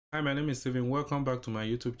Hi, my name is Steven. Welcome back to my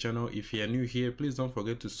YouTube channel. If you are new here, please don't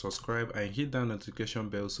forget to subscribe and hit that notification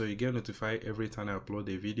bell so you get notified every time I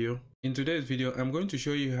upload a video. In today's video, I'm going to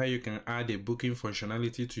show you how you can add a booking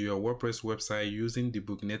functionality to your WordPress website using the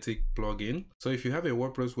Booknetic plugin. So if you have a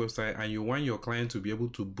WordPress website and you want your client to be able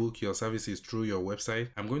to book your services through your website,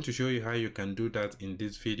 I'm going to show you how you can do that in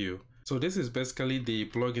this video. So this is basically the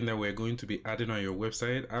plugin that we're going to be adding on your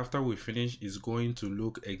website. After we finish, it's going to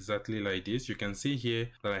look exactly like this. You can see here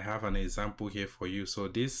that I have an example here for you. So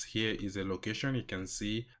this here is a location. You can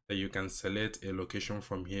see that you can select a location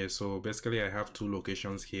from here. So basically I have two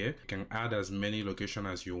locations here. You can add as many locations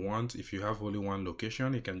as you want. If you have only one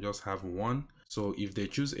location, you can just have one. So if they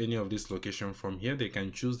choose any of this location from here, they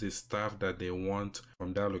can choose the staff that they want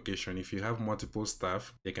from that location. If you have multiple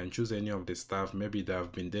staff, they can choose any of the staff. Maybe they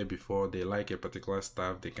have been there before, they like a particular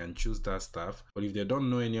staff, they can choose that staff. But if they don't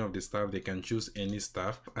know any of the staff, they can choose any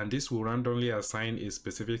staff. And this will randomly assign a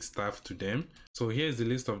specific staff to them. So here is the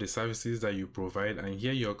list of the services that you provide. And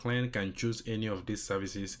here your client can choose any of these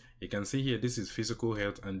services. You can see here, this is physical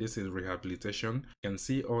health and this is rehabilitation. You can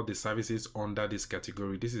see all the services under this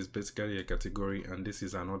category. This is basically a category and this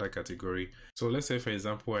is another category. So let's say, for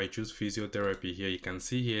example, I choose physiotherapy here. You can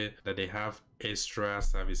see here that they have extra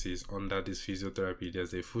services under this physiotherapy.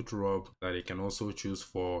 There's a foot rub that they can also choose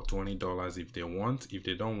for $20 if they want. If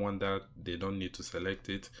they don't want that, they don't need to select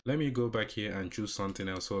it. Let me go back here and choose something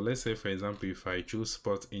else. So let's say, for example, if I choose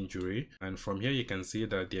sports injury, and from here you can see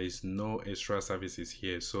that there is no extra services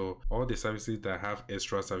here. So all the services that have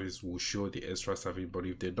extra service will show the extra service, but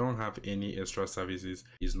if they don't have any extra services,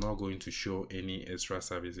 it's not going to show any extra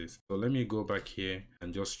services. So let me go back here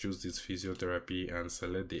and just choose this physiotherapy and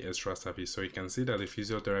select the extra service. So you can see that the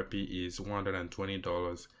physiotherapy is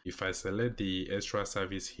 $120. If I select the extra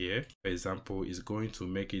service here, for example, it's going to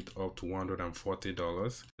make it up to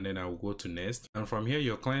 $140, and then I will go to next. And from here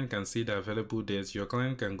your client can see the available dates. Your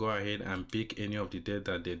client can go ahead and pick any of the dates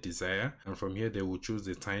that they desire, and from here they will choose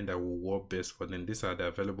the time that will work best for them. These are the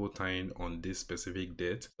available time on this specific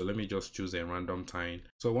date. So let me just choose a random time.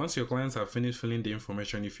 So once your clients have finished filling the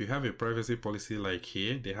information, if you have a privacy policy like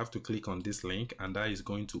here, they have to click on this link, and that is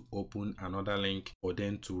going to open another link for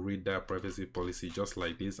them to read that privacy policy just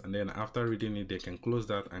like this. And then after reading it, they can close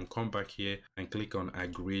that and come back here and click on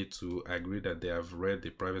agree to agree that they have read the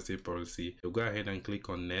privacy policy. They'll go ahead and click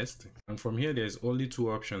on next, and from here there's only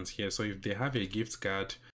two options here. So if they have a gift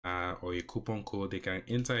card or a coupon code, they can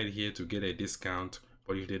enter it here to get a discount.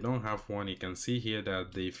 But if they don't have one, you can see here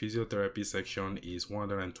that the physiotherapy section is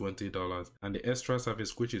 $120, and the extra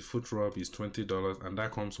service, which is foot rub, is $20, and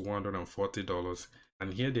that comes $140.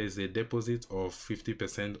 And here there's a deposit of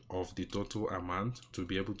 50% of the total amount to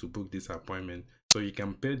be able to book this appointment. So you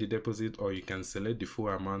can pay the deposit or you can select the full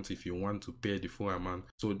amount if you want to pay the full amount.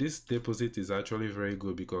 So this deposit is actually very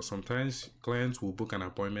good because sometimes clients will book an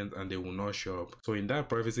appointment and they will not show up. So in that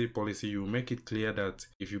privacy policy, you make it clear that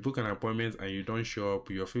if you book an appointment and you don't show up,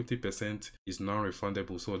 your 50% is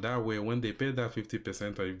non-refundable. So that way, when they pay that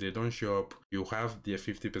 50% or if they don't show up, you have their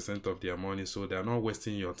 50% of their money. So they're not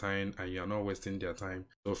wasting your time and you're not wasting their time.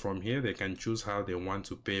 So from here, they can choose how they want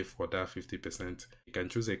to pay for that 50%. You can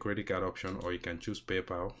choose a credit card option or you can choose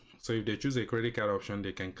PayPal. So if they choose a credit card option,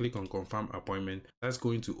 they can click on confirm appointment. That's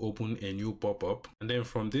going to open a new pop-up. And then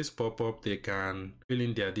from this pop-up, they can fill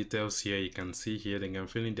in their details here. You can see here, they can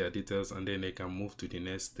fill in their details and then they can move to the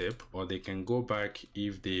next step. Or they can go back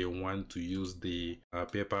if they want to use the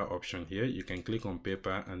PayPal option here. You can click on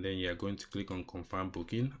PayPal and then you're going to click on confirm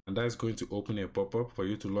booking. And that's going to open a pop-up for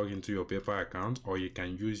you to log into your PayPal account, or you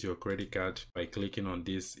can use your credit card by clicking on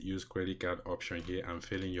this use credit card option here and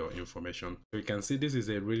filling your information. So you can see this is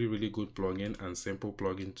a really good plugin and simple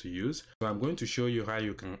plugin to use. So I'm going to show you how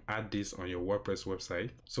you can add this on your WordPress website.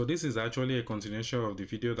 So this is actually a continuation of the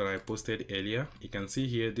video that I posted earlier. You can see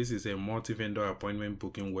here, this is a multi-vendor appointment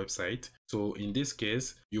booking website. So in this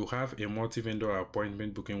case, you have a multi-vendor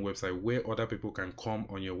appointment booking website where other people can come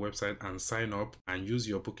on your website and sign up and use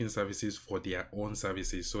your booking services for their own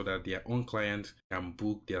services so that their own client can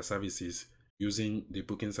book their services using the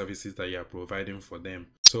booking services that you are providing for them.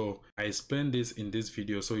 So I explained this in this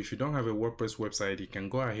video. So if you don't have a WordPress website, you can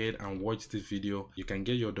go ahead and watch this video. You can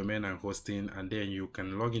get your domain and hosting, and then you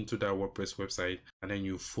can log into that WordPress website and then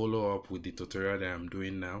you follow up with the tutorial that I'm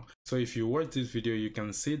doing now. So if you watch this video, you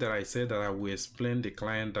can see that I said that I will explain the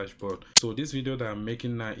client dashboard. So this video that I'm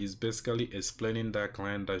making now is basically explaining that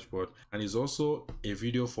client dashboard, and it's also a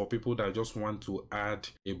video for people that just want to add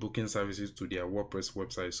a booking services to their WordPress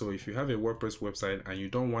website. So if you have a WordPress website and you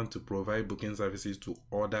don't want to provide booking services to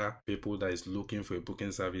all other people that is looking for a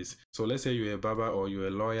booking service. So let's say you're a barber or you're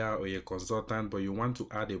a lawyer or you're a consultant, but you want to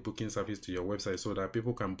add a booking service to your website so that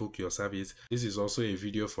people can book your service. This is also a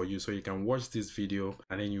video for you, so you can watch this video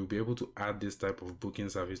and then you'll be able to add this type of booking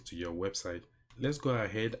service to your website. Let's go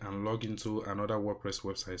ahead and log into another WordPress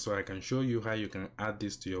website so I can show you how you can add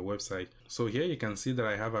this to your website. So here you can see that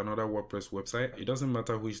I have another WordPress website. It doesn't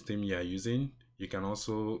matter which theme you are using. You can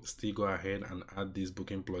also still go ahead and add this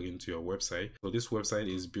booking plugin to your website. So this website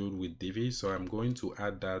is built with Divi, so I'm going to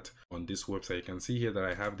add that on this website. You can see here that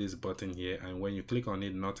I have this button here, and when you click on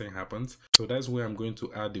it, nothing happens. So that's where I'm going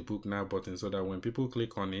to add the book now button, so that when people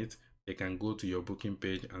click on it, they can go to your booking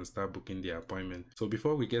page and start booking their appointment. So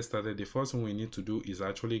before we get started, the first thing we need to do is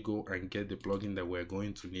actually go and get the plugin that we're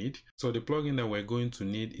going to need. So the plugin that we're going to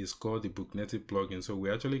need is called the Booknetic plugin. So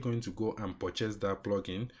we're actually going to go and purchase that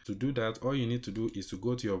plugin. To do that, all you need to do is to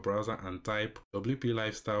go to your browser and type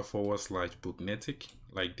Wplifestyle/Booknetic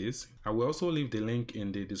like this. I will also leave the link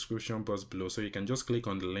in the description box below, so you can just click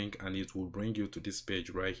on the link and it will bring you to this page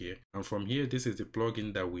right here. And from here, this is the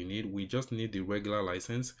plugin that we need. We just need the regular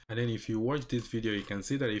license. And then if you watch this video, you can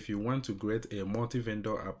see that if you want to create a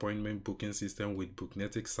multi-vendor appointment booking system with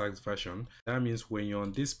Booknetic SaaS version, that means when you're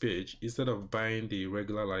on this page, instead of buying the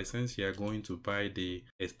regular license, you are going to buy the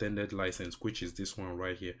extended license, which is this one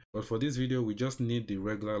right here. But for this video, we just need the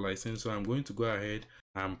regular license. So I'm going to go ahead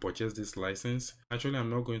and purchase this license. Actually, I'm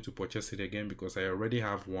not going to purchase it again because I already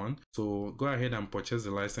have one. So go ahead and purchase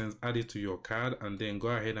the license, add it to your card, and then go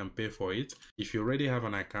ahead and pay for it. If you already have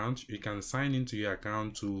an account, you can sign into your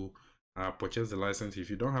account to purchase the license. If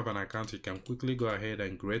you don't have an account, you can quickly go ahead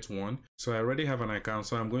and create one. So I already have an account,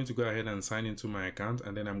 so I'm going to go ahead and sign into my account,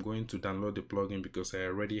 and then I'm going to download the plugin because I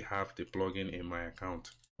already have the plugin in my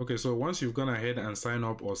account. Okay, so once you've gone ahead and sign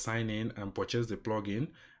up or sign in and purchase the plugin,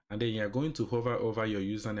 and then you're going to hover over your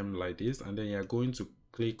username like this, and then you're going to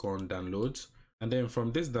click on download. And then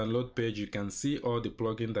from this download page, you can see all the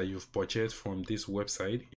plugins that you've purchased from this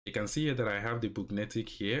website. You can see here that I have the Booknetic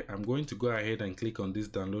here. I'm going to go ahead and click on this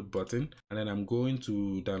download button, and then I'm going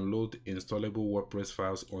to download installable WordPress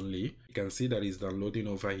files only. You can see that it's downloading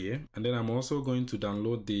over here. And then I'm also going to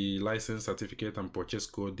download the license certificate and purchase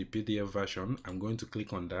code, the PDF version. I'm going to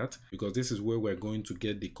click on that because this is where we're going to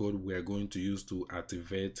get the code we're going to use to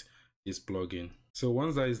activate this plugin. So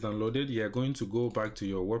once that is downloaded, you are going to go back to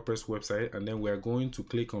your WordPress website, and then we are going to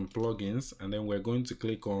click on plugins, and then we're going to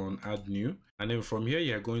click on add new, and then from here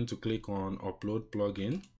you are going to click on upload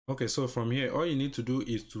plugin. Okay, so from here all you need to do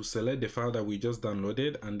is to select the file that we just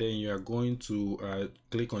downloaded, and then you are going to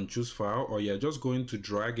click on choose file, or you are just going to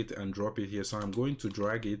drag it and drop it here. So I'm going to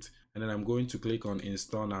drag it, and then I'm going to click on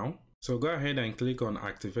install now. So go ahead and click on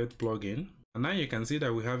activate plugin. And now you can see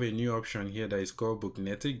that we have a new option here that is called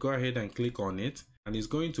Booknetic. Go ahead and click on it, and it's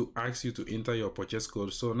going to ask you to enter your purchase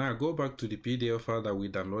code. So now go back to the PDF file that we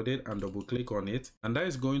downloaded and double click on it, and that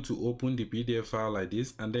is going to open the PDF file like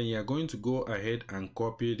this. And then you're going to go ahead and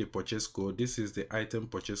copy the purchase code. This is the item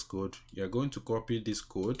purchase code. You're going to copy this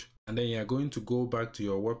code, and then you're going to go back to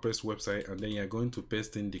your WordPress website, and then you're going to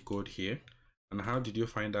paste in the code here. And how did you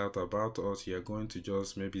find out about us? You're going to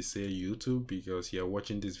just maybe say YouTube because you're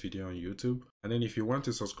watching this video on YouTube. And then if you want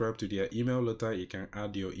to subscribe to their email letter, you can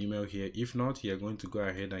add your email here. If not, you're going to go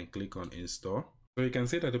ahead and click on install. So you can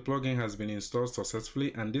see that the plugin has been installed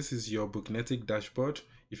successfully, and this is your Booknetic dashboard.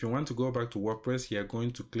 If you want to go back to WordPress, you're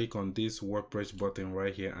going to click on this WordPress button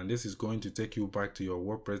right here, and this is going to take you back to your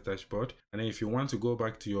WordPress dashboard. And then if you want to go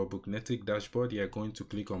back to your Booknetic dashboard, you're going to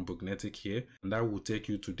click on Booknetic here, and that will take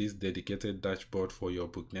you to this dedicated dashboard for your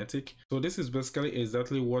Booknetic. So this is basically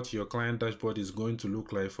exactly what your client dashboard is going to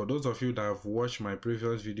look like. For those of you that have watched my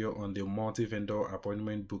previous video on the multi-vendor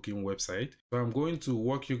appointment booking website, so I'm going to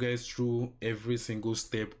walk you guys through every single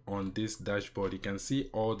step on this dashboard. You can see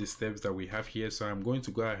all the steps that we have here, so I'm going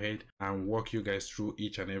to go ahead and walk you guys through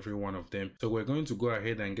each and every one of them. So we're going to go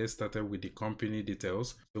ahead and get started with the company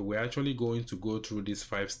details. So we're actually going to go through these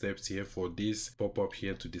 5 steps here for this pop-up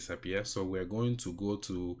here to disappear. So we're going to go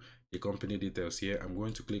to the company details here. I'm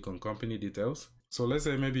going to click on company details. So let's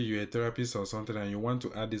say maybe you're a therapist or something and you want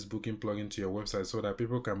to add this booking plugin to your website so that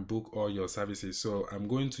people can book all your services. So I'm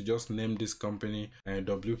going to just name this company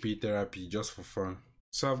WP Therapy just for fun.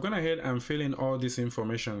 So I've gone ahead and fill in all this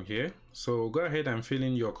information here. So go ahead and fill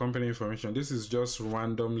in your company information. This is just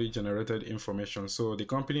randomly generated information. So the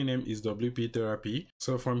company name is WP Therapy.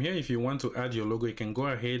 So from here, if you want to add your logo, you can go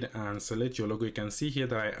ahead and select your logo. You can see here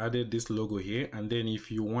that I added this logo here. And then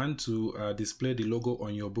if you want to display the logo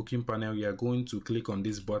on your booking panel, you are going to click on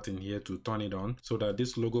this button here to turn it on so that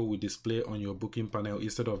this logo will display on your booking panel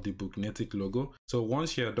instead of the Booknetic logo. So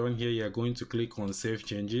once you're done here, you're going to click on Save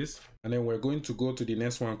Changes. And then we're going to go to the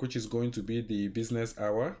next one, which is going to be the business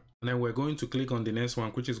hour. And then we're going to click on the next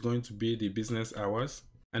one, which is going to be the business hours.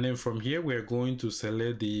 And then from here, we're going to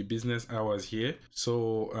select the business hours here.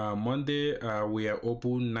 So Monday, we are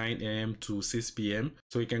open 9 a.m. to 6 p.m.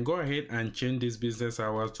 So you can go ahead and change this business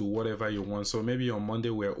hours to whatever you want. So maybe on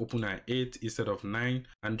Monday, we're open at 8 instead of 9.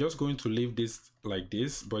 I'm just going to leave this like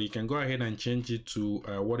this, but you can go ahead and change it to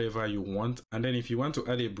whatever you want. And then if you want to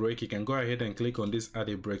add a break, you can go ahead and click on this add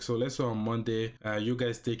a break. So let's say on Monday, you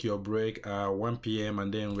guys take your break 1 p.m.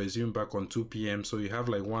 and then resume back on 2 p.m. So you have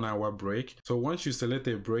like 1 hour break. So once you select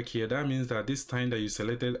a break here, that means that this time that you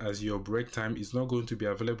selected as your break time is not going to be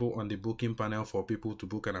available on the booking panel for people to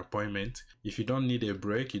book an appointment. If you don't need a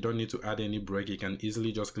break, you don't need to add any break, you can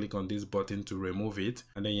easily just click on this button to remove it,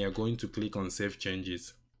 and then you're going to click on save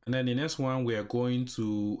changes. And then the next one, we are going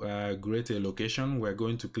to create a location. We're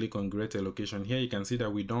going to click on create a location. Here you can see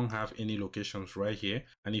that we don't have any locations right here.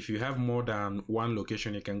 And if you have more than one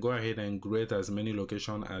location, you can go ahead and create as many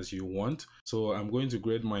locations as you want. So I'm going to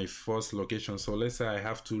create my first location. So let's say I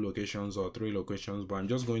have 2 locations or 3 locations, but I'm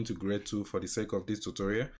just going to create 2 for the sake of this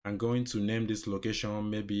tutorial. I'm going to name this location,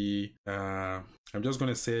 maybe I'm just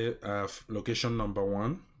going to say location number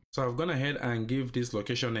 1. So I've gone ahead and give this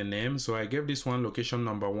location a name. So I gave this one location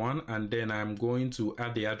number 1, and then I'm going to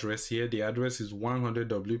add the address here. The address is 100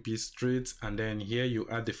 WP Street, and then here you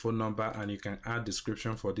add the phone number, and you can add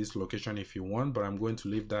description for this location if you want, but I'm going to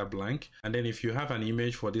leave that blank. And then if you have an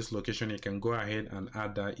image for this location, you can go ahead and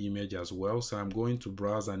add that image as well. So I'm going to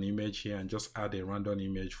browse an image here and just add a random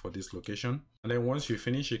image for this location. And then once you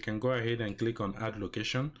finish, you can go ahead and click on add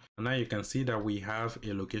location. And now you can see that we have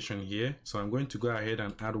a location here. So I'm going to go ahead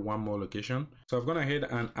and add one more location. So I've gone ahead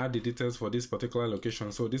and add the details for this particular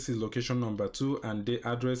location. So this is location number 2, and the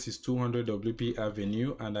address is 200 WP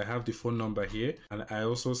Avenue, and I have the phone number here, and I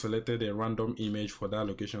also selected a random image for that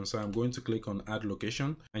location. So I'm going to click on add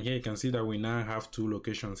location, and here you can see that we now have 2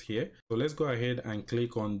 locations here. So let's go ahead and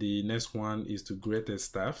click on the next one, is to create a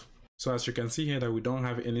staff. So as you can see here that we don't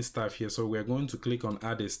have any staff here, so we're going to click on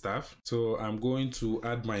add a staff. So I'm going to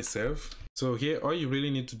add myself. So here, all you really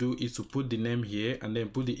need to do is to put the name here, and then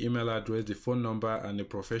put the email address, the phone number, and the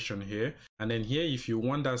profession here. And then here, if you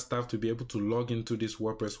want that staff to be able to log into this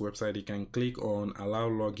WordPress website, you can click on allow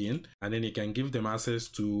login, and then you can give them access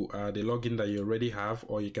to the login that you already have,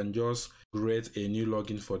 or you can just create a new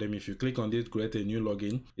login for them. If you click on this create a new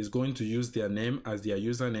login, it's going to use their name as their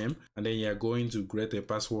username, and then you're going to create a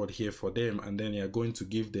password here for them, and then you're going to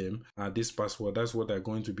give them this password. That's what they're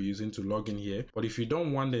going to be using to log in here. But if you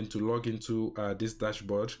don't want them to log into this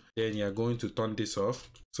dashboard, then you're going to turn this off.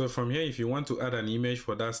 So from here, if you want to add an image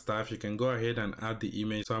for that staff, you can go ahead and add the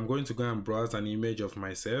image. So I'm going to go and browse an image of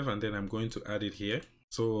myself, and then I'm going to add it here.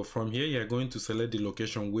 So from here, you're going to select the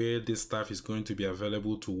location where this staff is going to be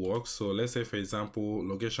available to work. So let's say, for example,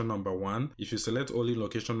 location number 1. If you select only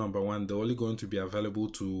location number 1, they're only going to be available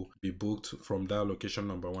to be booked from that location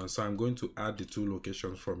number 1. So I'm going to add the 2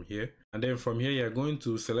 locations from here. And then from here, you're going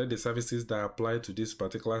to select the services that apply to this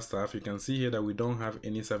particular staff. You can see here that we don't have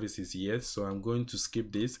any services yet. So I'm going to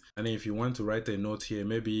skip this. And then if you want to write a note here,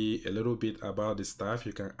 maybe a little bit about the staff,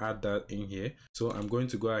 you can add that in here. So I'm going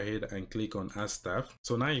to go ahead and click on add staff.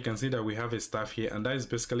 So now you can see that we have a staff here, and that is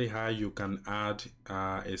basically how you can add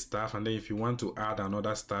a staff. And then if you want to add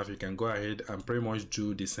another staff, you can go ahead and pretty much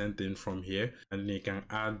do the same thing from here, and then you can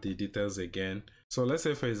add the details again. So let's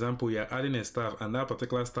say, for example, you're adding a staff, and that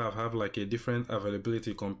particular staff have like a different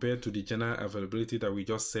availability compared to the general availability that we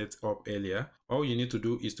just set up earlier. All you need to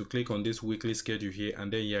do is to click on this weekly schedule here,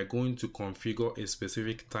 and then you're going to configure a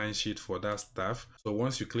specific timesheet for that staff. So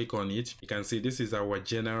once you click on it, you can see this is our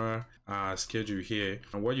general schedule here.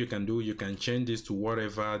 And what you can do, you can change this to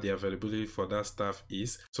whatever the availability for that staff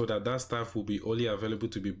is, so that that staff will be only available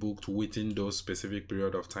to be booked within those specific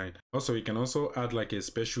period of time. Also, you can also add like a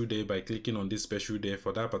special day by clicking on this special day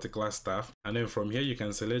for that particular staff, and then from here you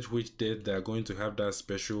can select which date they're going to have that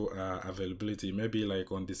special availability. Maybe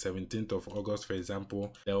like on the 17th of August, for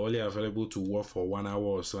example, they're only available to work for 1 hour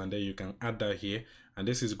or so, and then you can add that here, and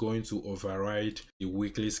this is going to override the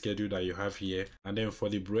weekly schedule that you have here. And then for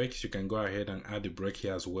the breaks, you can go ahead and add the break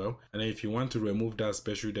here as well. And then if you want to remove that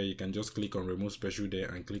special day, you can just click on remove special day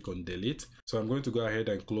and click on delete. So I'm going to go ahead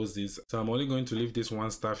and close this. So I'm only going to leave this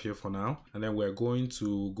one staff here for now, and then we're going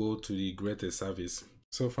to go to the create a service.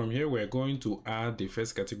 So from here, we're going to add the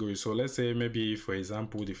first category. So let's say maybe, for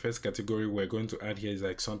example, the first category we're going to add here is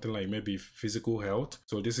like something like maybe physical health.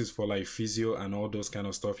 So this is for like physio and all those kind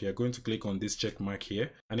of stuff. You're going to click on this check mark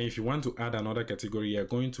here. And if you want to add another category, you're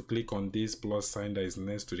going to click on this plus sign that is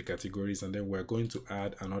next to the categories. And then we're going to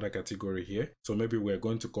add another category here. So maybe we're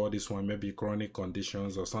going to call this one maybe chronic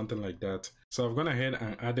conditions or something like that. So I've gone ahead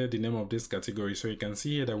and added the name of this category. So you can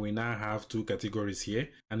see here that we now have two categories here.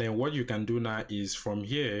 And then what you can do now is from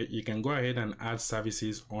here, you can go ahead and add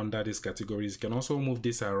services under these categories. You can also move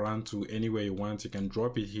this around to anywhere you want. You can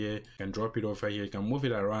drop it here, you can drop it over here, you can move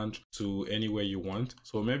it around to anywhere you want.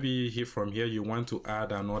 So maybe here from here, you want to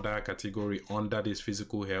add another category under this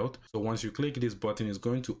physical health. So once you click this button, it's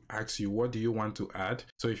going to ask you, what do you want to add?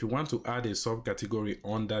 So if you want to add a subcategory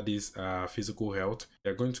under this physical health,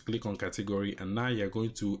 you're going to click on category, and now you're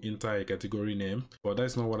going to enter a category name. But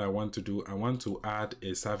that's not what I want to do. I want to add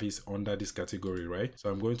a service under this category, right? So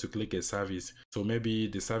I'm going to click a service. So maybe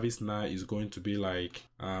the service now is going to be like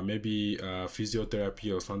maybe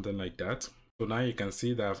physiotherapy or something like that. So now you can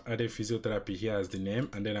see that I've added physiotherapy here as the name,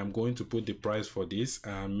 and then I'm going to put the price for this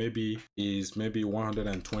maybe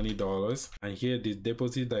 $120, and here the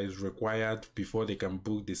deposit that is required before they can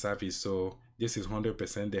book the service. So this is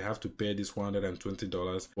 100%, they have to pay this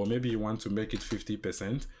 $120, or maybe you want to make it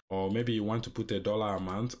 50%, or maybe you want to put a dollar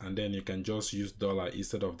amount and then you can just use dollar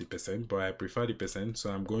instead of the percent, but I prefer the percent,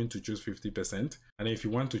 so I'm going to choose 50%. And if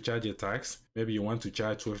you want to charge a tax, maybe you want to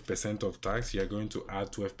charge 12% of tax, you're going to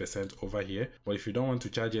add 12% over here. But if you don't want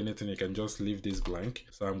to charge anything, you can just leave this blank.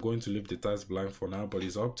 So I'm going to leave the tax blank for now, but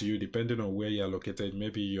it's up to you depending on where you are located.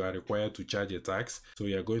 Maybe you are required to charge a tax, so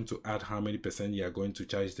you're going to add how many percent you are going to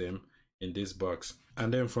charge them in this box.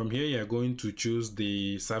 And then from here, you're going to choose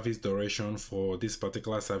the service duration for this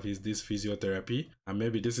particular service, this physiotherapy. And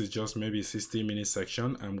maybe this is just maybe 60 minutes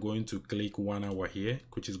section. I'm going to click 1 hour here,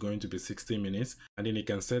 which is going to be 60 minutes. And then you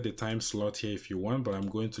can set the time slot here if you want, but I'm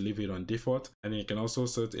going to leave it on default. And you can also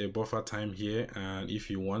set a buffer time here and if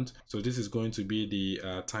you want. So this is going to be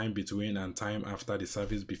the time between and time after the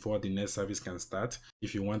service before the next service can start.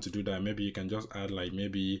 If you want to do that, maybe you can just add like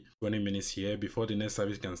maybe 20 minutes here before the next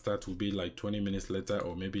service can start, will be like 20 minutes later,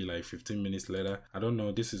 or maybe like 15 minutes later. I don't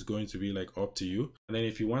know, this is going to be like up to you. And then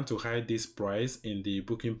if you want to hide this price in the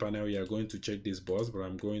booking panel, you are going to check this box, but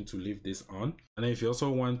I'm going to leave this on. And then if you also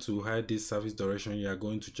want to hide this service duration, you are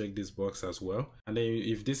going to check this box as well. And then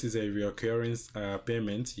if this is a recurring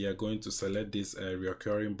payment, you are going to select this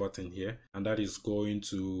recurring button here, and that is going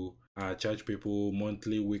to charge people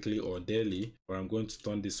monthly, weekly, or daily. But I'm going to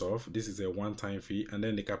turn this off. This is a one-time fee. And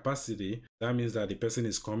then the capacity, that means that the person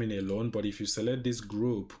is coming alone. But if you select this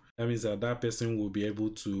group, that means that that person will be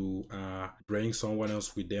able to bring someone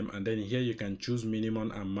else with them. And then here you can choose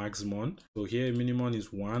minimum and maximum. So here minimum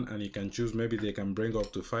is 1, and you can choose maybe they can bring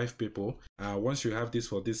up to 5 people. Once you have this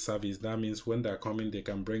for this service, that means when they're coming, they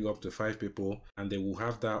can bring up to 5 people, and they will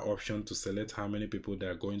have that option to select how many people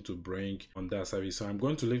they're going to bring on that service. So I'm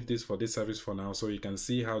going to leave this for this service for now, so you can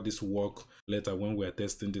see how this works later when we're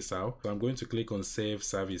testing this out. So I'm going to click on save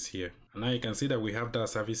service here. And now you can see that we have that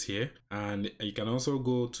service here, and you can also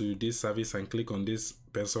go to this service and click on this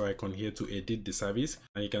pencil icon here to edit the service.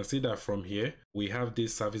 And you can see that from here we have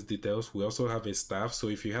these service details. We also have a staff. So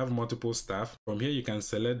if you have multiple staff, from here you can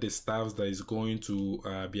select the staffs that is going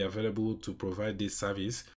to be available to provide this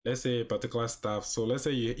service. Let's say a particular staff. So let's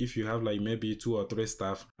say if you have like maybe 2 or 3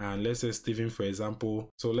 staff, and let's say Steven for example.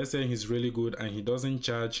 So let's say he's really good and he doesn't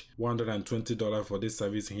charge $120 for this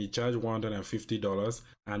service, he charged $150,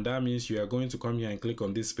 and that means you are going to come here and click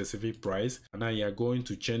on this specific price, and now you are going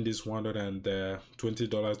to change this $120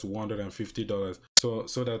 to $150,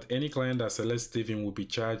 so that any client that selects Steven will be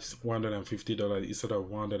charged $150 instead of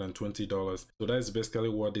 $120. So that's basically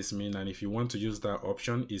what this means. And if you want to use that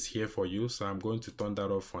option, it's here for you. So I'm going to turn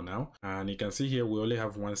that off for now. And you can see here we only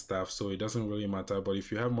have 1 staff, so it doesn't really matter. But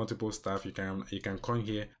if you have multiple staff, you can come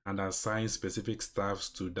here and assign specific staffs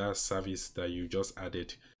to that service that you just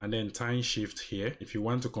added. And then time shift here, if you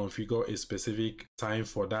want to configure a specific time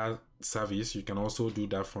for that service, you can also do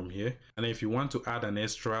that from here. And if you want to add an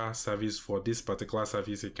extra service for this particular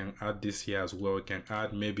service, you can add this here as well. You can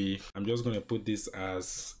add, maybe I'm just going to put this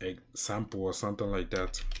as a sample or something like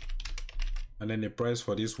that, and then the price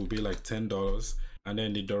for this will be like $10. And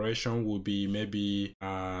then the duration will be maybe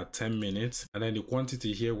 10 minutes. And then the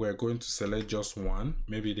quantity here, we're going to select just 1.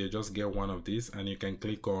 Maybe they just get 1 of these, and you can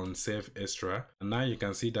click on save extra. And now you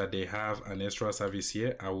can see that they have an extra service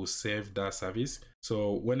here. I will save that service.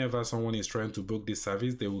 So whenever someone is trying to book this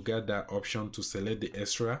service, they will get that option to select the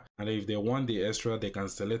extra. And if they want the extra, they can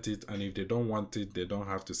select it. And if they don't want it, they don't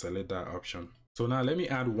have to select that option. So now let me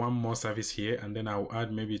add one more service here, and then I'll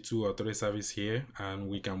add maybe 2 or 3 services here, and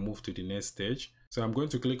we can move to the next stage. So I'm going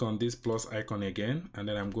to click on this plus icon again, and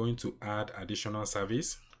then I'm going to add additional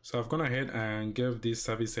service. So I've gone ahead and gave this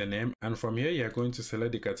service a name, and from here you're going to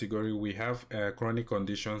select the category. We have chronic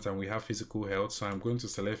conditions and we have physical health, so I'm going to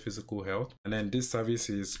select physical health, and then this service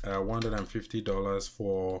is $150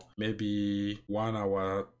 for maybe 1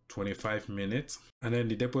 hour 25 minutes, and then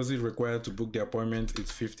the deposit required to book the appointment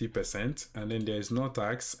is 50%, and then there is no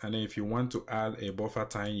tax. And then if you want to add a buffer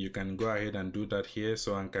time, you can go ahead and do that here.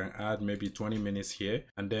 So I can add maybe 20 minutes here,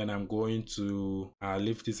 and then I'm going to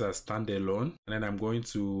leave this as standalone, and then I'm going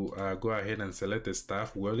to go ahead and select a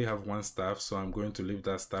staff. We only have 1 staff, so I'm going to leave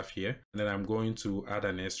that staff here, and then I'm going to add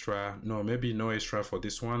an extra, maybe no extra for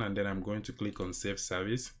this one, and then I'm going to click on save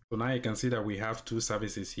service. So now you can see that we have 2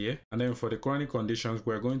 services here, and then for the chronic conditions,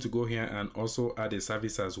 we're going to go here and also add a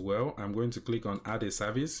service as well. I'm going to click on add a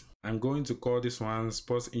service. I'm going to call this one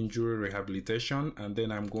sports injury rehabilitation, and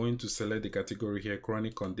then I'm going to select the category here,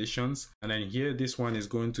 chronic conditions, and then here this one is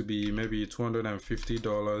going to be maybe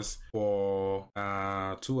 $250 for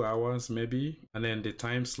 2 hours maybe, and then the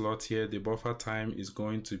time slot here, the buffer time is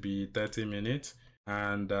going to be 30 minutes,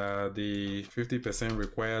 and the 50%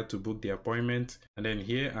 required to book the appointment. And then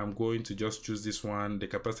here I'm going to just choose this one. The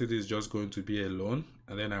capacity is just going to be a loan,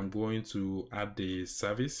 and then I'm going to add the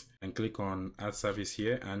service and click on add service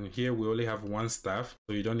here. And here we only have 1 staff,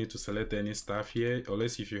 so you don't need to select any staff here,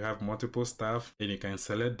 unless if you have multiple staff, then you can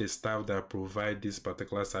select the staff that provide this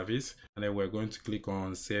particular service, and then we're going to click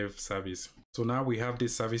on save service. So now we have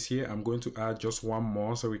this service here. I'm going to add just 1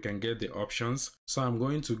 more so we can get the options. So I'm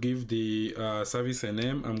going to give the service a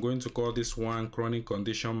name. I'm going to call this one chronic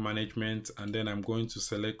condition management, and then I'm going to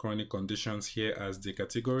select chronic conditions here as the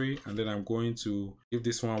category, and then I'm going to give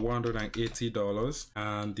this one $180,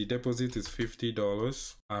 and the deposit is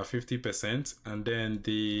 $50, 50%, and then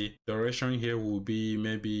the duration here will be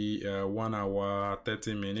maybe 1 hour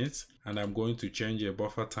 30 minutes, and I'm going to change a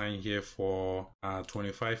buffer time here for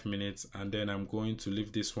 25 minutes, and then I'm going to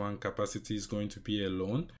leave this one, capacity is going to be a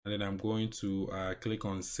loan, and then I'm going to click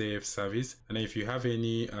on save service. And if you have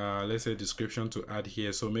any let's say description to add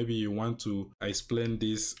here, so maybe you want to explain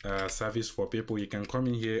this service for people, you can come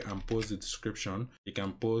in here and post the description. You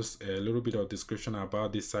can post a little bit of description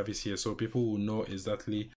about this service here, so people will know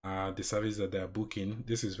exactly the service that they are booking.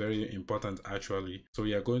 This is very important actually. So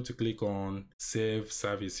we are going to click on save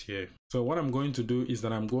service here. So what I'm going to do is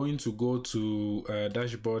that I'm going to go to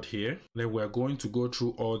dashboard here. Then we're going to go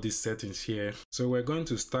through all these settings here. So we're going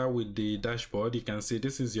to start with the dashboard. You can see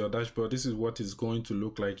this is your dashboard. This is what it's going to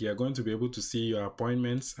look like. You're going to be able to see your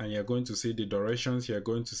appointments, and you're going to see the durations. You're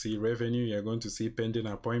going to see revenue. You're going to see pending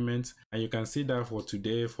appointments, and you can see that for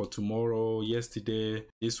today, for tomorrow, yesterday,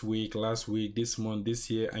 this week, last week, this month, this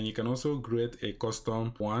year. And you can also create a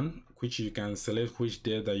custom one, which you can select which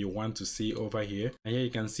day that you want to see over here. And here you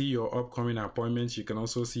can see your upcoming appointments. You can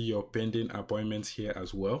also see your pending appointments here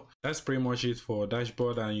as well. That's pretty much it for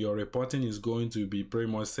dashboard, and your reporting is going to be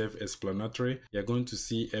pretty much self-explanatory. You're going to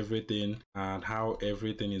see everything and how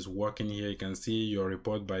everything is working here. You can see your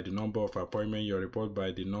report by the number of appointments, your report by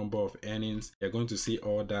the number of earnings. You're going to see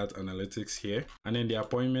all that analytics here, and then the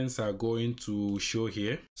appointments are going to show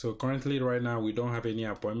here. So currently right now we don't have any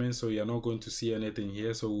appointments, so you're not going to see anything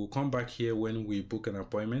here. So we'll come back here when we book an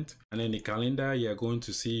appointment. And then the calendar, you're going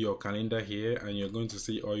to see your calendar here, and you're going to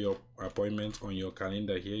see all your appointments on your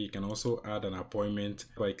calendar here. You can also add an appointment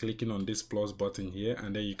by clicking on this plus button here,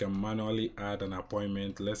 and then you can manually add an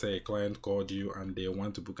appointment. Let's say a client called you and they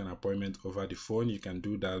want to book an appointment over the phone. You can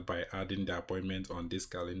do that by adding the appointment on this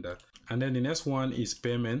calendar. And then the next one is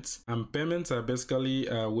payments, and payments are basically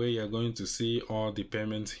where you're going to see all the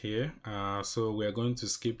payments here. So we're going to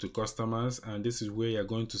skip to customers, and this is where you're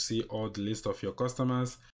going to see all the list of your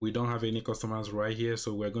customers. We don't have any customers right here,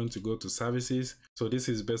 so we're going to go to services. So this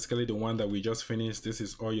is basically the one that we just finished. This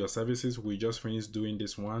is all your services. We just finished doing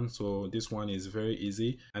this one, so this one is very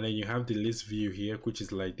easy. And then you have the list view here, which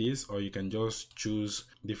is like this, or you can just choose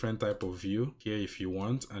different type of view here if you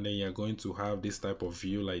want, and then you're going to have this type of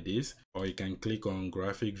view like this, or you can click on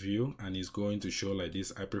graphic view and it's going to show like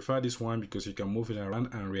this. I prefer this one because you can move it around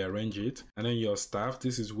and rearrange it. And then your staff,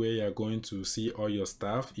 this is where you're going to see all your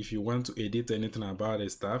staff. If you want to edit anything about a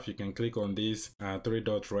staff, you can click on this 3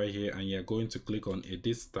 dots right here, and you're going to click on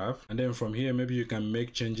edit staff. And then from here, maybe you can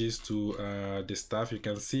make changes to the staff. You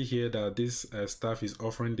can see here that this staff is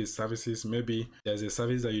offering these services. Maybe there's a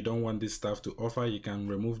service that you don't want this staff to offer. You can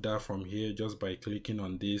remove that from here just by clicking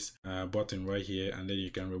on this button right here, and then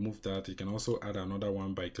you can remove that that, you can also add another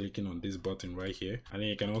one by clicking on this button right here, and then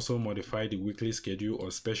you can also modify the weekly schedule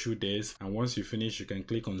or special days, and once you finish you can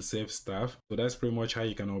click on save staff. So that's pretty much how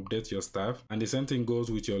you can update your staff. And the same thing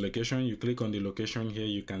goes with your location. You click on the location here,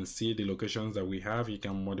 you can see the locations that we have. You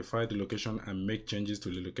can modify the location and make changes to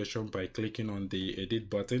the location by clicking on the edit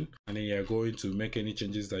button, and then you're going to make any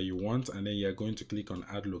changes that you want, and then you're going to click on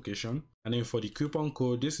add location. And then for the coupon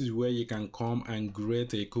code, this is where you can come and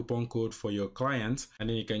create a coupon code for your clients, and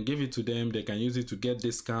then you can give it to them. They can use it to get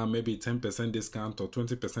discount, maybe 10% discount or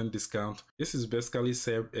 20% discount. This is basically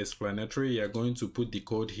self-explanatory. You're going to put the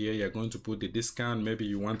code here, you're going to put the discount, maybe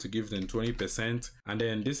you want to give them 20%, and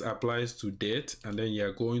then this applies to date, and then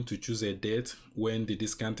you're going to choose a date when the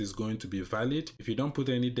discount is going to be valid. If you don't put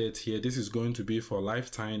any date here, this is going to be for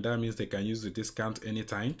lifetime. That means they can use the discount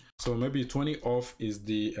anytime. So maybe 20 off is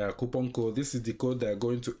the coupon code. This is the code they're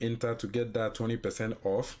going to enter to get that 20%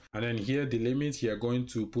 off. And then here the limit, you're going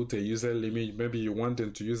to put a user limit. Maybe you want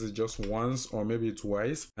them to use it just once or maybe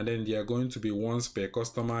twice, and then they are going to be once per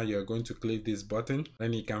customer. You're going to click this button,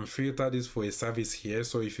 then you can filter this for a service here.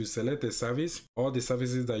 So if you select a service, all the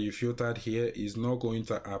services that you filtered here is not going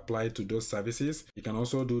to apply to those services. You can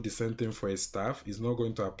also do the same thing for a staff. It's not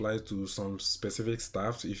going to apply to some specific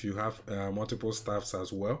staffs if you have multiple staffs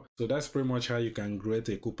as well. So that's pretty much how you can create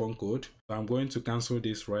a coupon code. So I'm going to cancel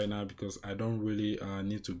this right now because I don't really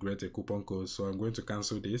need to create a coupon code. So I'm going to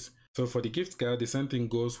cancel this. So for the gift card, the same thing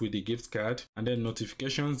goes with the gift card. And then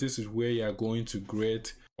notifications, this is where you are going to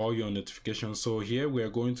create all your notifications. So here we are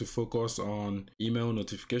going to focus on email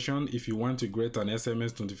notification. If you want to create an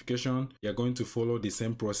SMS notification, you're going to follow the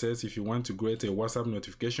same process. If you want to create a WhatsApp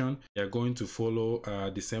notification, you're going to follow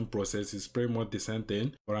the same process. It's pretty much the same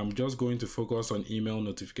thing, but I'm just going to focus on email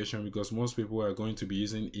notification because most people are going to be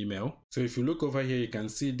using email. So if you look over here, you can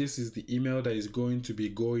see this is the email that is going to be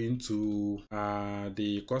going to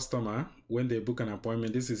the customer when they book an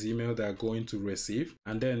appointment. This is email they are going to receive,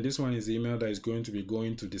 and then this one is email that is going to be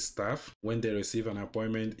going to the staff when they receive an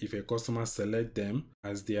appointment if a customer select them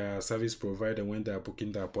as their service provider when they are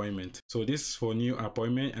booking the appointment. So this is for new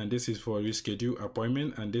appointment, and this is for reschedule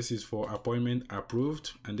appointment, and this is for appointment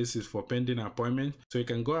approved, and this is for pending appointment. So you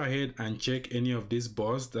can go ahead and check any of these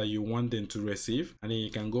bars that you want them to receive, and then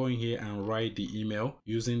you can go in here and write the email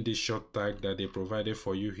using this short tag that they provided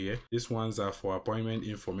for you here. These ones are for appointment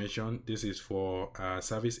information, this is for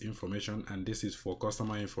service information, and this is for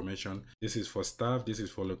customer information, this is for staff, this is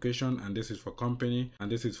for location, and this is for company,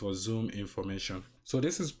 and this is for Zoom information. So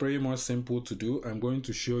this is pretty much simple to do. I'm going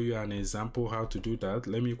to show you an example how to do that.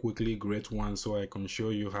 Let me quickly create one so I can show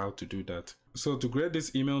you how to do that. So to create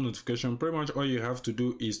this email notification, pretty much all you have to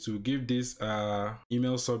do is to give this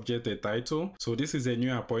email subject a title. So this is a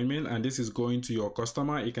new appointment, and this is going to your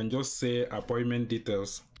customer. You can just say appointment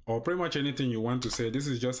details, or pretty much anything you want to say. This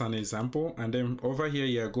is just an example, and then over here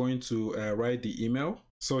you are going to write the email.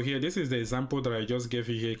 So here, this is the example that I just gave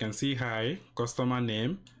you here. You can see hi, customer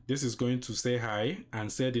name. This is going to say hi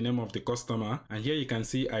and say the name of the customer. And here you can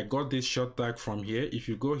see I got this short tag from here. If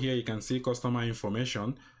you go here, you can see customer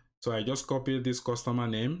information. So I just copied this customer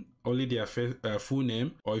name, only their full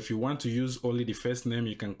name, or if you want to use only the first name,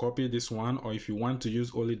 you can copy this one, or if you want to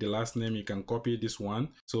use only the last name, you can copy this one.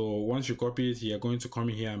 So once you copy it, you're going to come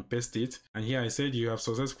here and paste it. And here I said you have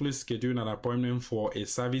successfully scheduled an appointment for a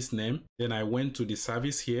service name. Then I went to the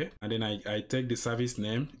service here, and then I take the service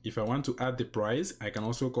name. If I want to add the price, I can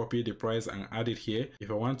also copy the price and add it here.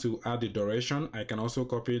 If I want to add the duration, I can also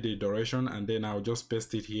copy the duration, and then I'll just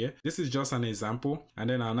paste it here. This is just an example.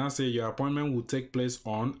 And then I'll now say your appointment will take place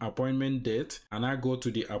on appointment date, and I go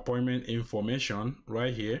to the appointment information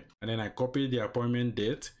right here, and then I copy the appointment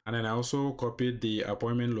date, and then I also copied the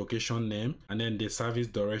appointment location name, and then the service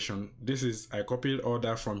duration. This is, I copied all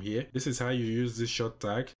that from here. This is how you use this short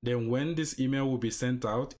tag. Then when this email will be sent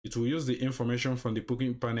out, it will use the information from the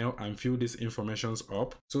booking panel and fill these informations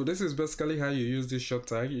up. So this is basically how you use this short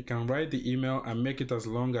tag. You can write the email and make it as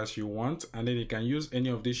long as you want, and then you can use any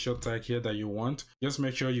of this short tag here that you want. Just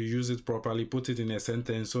make sure you use it properly, put it in a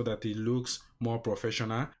sentence so that it looks more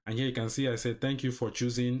professional. And here you can see I said thank you for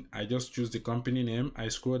choosing. I just choose the company name. I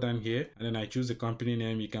scroll down here, and then I choose the company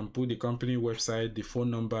name. You can put the company website, the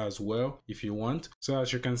phone number as well if you want. So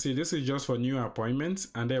as you can see, this is just for new appointments,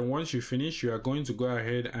 and then once you finish, you are going to go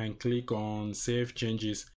ahead and click on save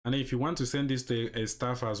changes. And if you want to send this to a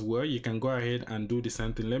staff as well, you can go ahead and do the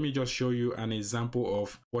same thing. Let me just show you an example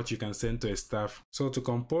of what you can send to a staff. So to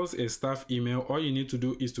compose a staff email, all you need to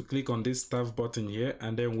do is to click on this staff button here,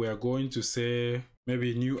 and then we are going to say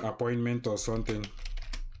maybe new appointment or something.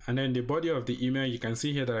 And then the body of the email, you can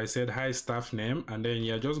see here that I said hi staff name, and then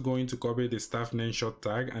you're just going to copy the staff name short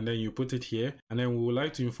tag and then you put it here. And then we would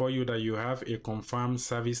like to inform you that you have a confirmed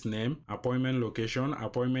service name, appointment location,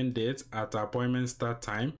 appointment date at appointment start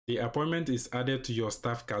time. The appointment is added to your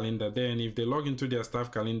staff calendar. Then if they log into their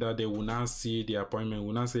staff calendar, they will now see the appointment,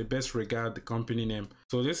 will now say best regard the company name.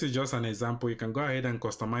 So this is just an example. You can go ahead and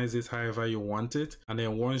customize it however you want it. And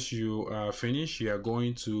then once you finish, you are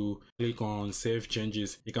going to click on save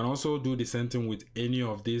changes. You can also do the same thing with any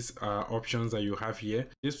of these options that you have here.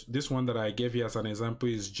 This one that I gave you as an example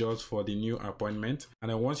is just for the new appointment.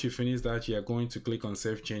 And then once you finish that, you are going to click on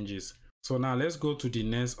save changes. So now let's go to the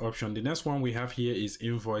next option. The next one we have here is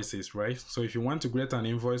invoices, right? So if you want to create an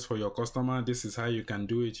invoice for your customer, this is how you can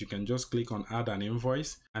do it. You can just click on add an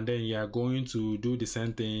invoice, and then you are going to do the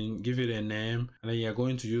same thing, give it a name, and then you are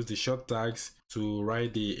going to use the short tags to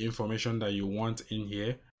write the information that you want in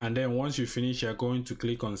here. And then once you finish, you're going to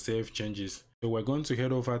click on save changes. So we're going to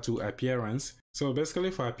head over to appearance. So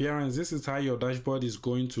basically for appearance, this is how your dashboard is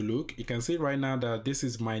going to look. You can see right now that this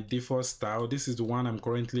is my default style. This is the one I'm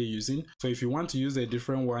currently using. So if you want to use a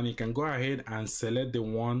different one, you can go ahead and select the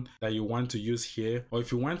one that you want to use here. Or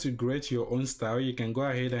if you want to create your own style, you can go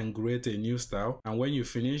ahead and create a new style. And when you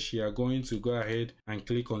finish, you are going to go ahead and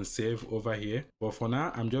click on save over here. But for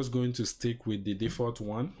now, I'm just going to stick with the default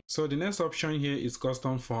one. So the next option here is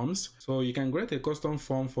custom forms. So you can create a custom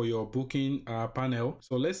form for your booking panel.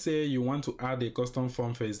 So let's say you want to add a custom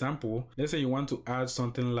form. For example, let's say you want to add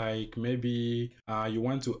something like maybe you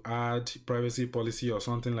want to add privacy policy or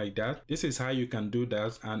something like that. This is how you can do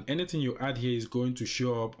that, and anything you add here is going to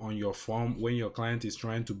show up on your form when your client is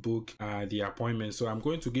trying to book the appointment. So I'm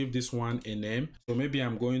going to give this one a name. So maybe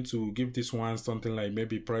I'm going to give this one something like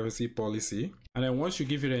maybe privacy policy. And then once you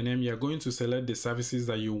give it a name, you're going to select the services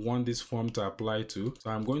that you want this form to apply to. So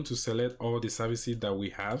I'm going to select all the services that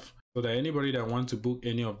we have, so that anybody that wants to book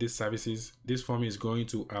any of these services, this form is going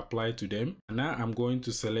to apply to them. And now I'm going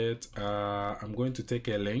to select, I'm going to take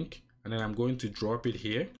a link, and then I'm going to drop it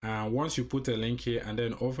here. And once you put a link here, and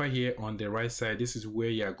then over here on the right side, this is where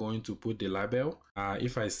you're going to put the label.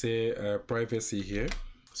 If I say privacy here,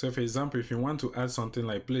 so for example, if you want to add something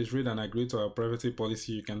like please read and agree to our privacy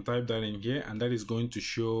policy, you can type that in here, and that is going to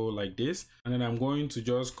show like this. And then I'm going to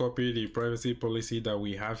just copy the privacy policy that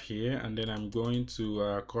we have here, and then I'm going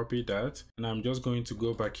to copy that, and I'm just going to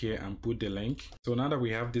go back here and put the link. So now that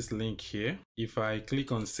we have this link here, if I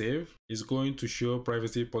click on save, it's going to show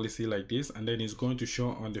privacy policy like this, and then it's going to show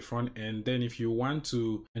on the front end. Then if you want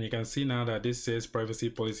to, and you can see now that this says privacy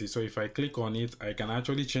policy, so if I click on it, I can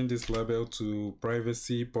actually change this label to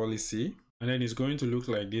privacy policy, and then it's going to look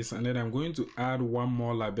like this. And then I'm going to add one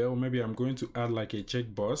more label. Maybe I'm going to add like a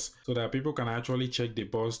checkbox so that people can actually check the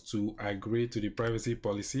box to agree to the privacy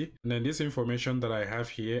policy. And then this information that I have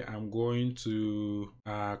here, I'm going to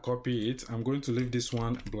copy it. I'm going to leave this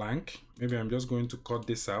one blank. Maybe I'm just going to cut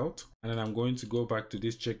this out, and then I'm going to go back to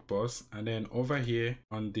this checkbox, and then over here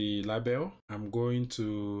on the label, I'm going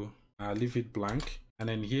to leave it blank. And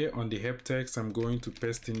then here on the help text, I'm going to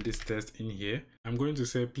paste in this text in here. I'm going to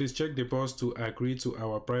say, please check the box to agree to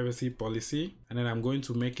our privacy policy. And then I'm going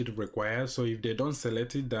to make it required. So if they don't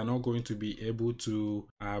select it, they're not going to be able to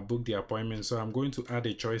book the appointment. So I'm going to add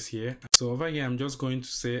a choice here. So over here, I'm just going to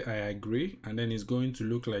say I agree. And then it's going to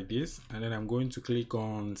look like this. And then I'm going to click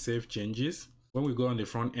on save changes. When we go on the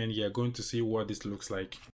front end, you're going to see what this looks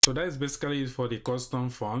like. So that is basically it for the custom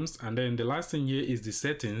forms. And then the last thing here is the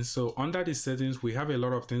settings. So under the settings, we have a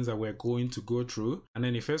lot of things that we're going to go through. And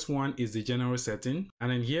then the first one is the general setting.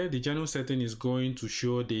 And then here, the general setting is going to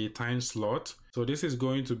show the time slot. So this is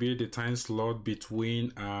going to be the time slot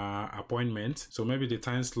between appointments. So maybe the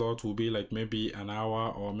time slot will be like maybe an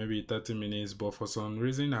hour or maybe 30 minutes. But for some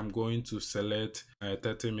reason, I'm going to select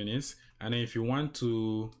 30 minutes. And then if you want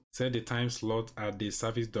to set the time slot at the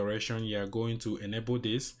service duration, you are going to enable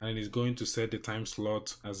this, and it's going to set the time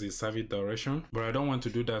slot as the service duration. But I don't want to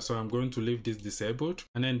do that, so I'm going to leave this disabled.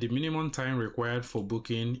 And then the minimum time required for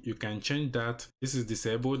booking, you can change that. This is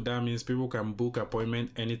disabled. That means people can book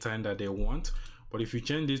appointment anytime that they want. But if you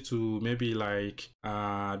change it to maybe like,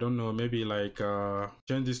 I don't know, maybe like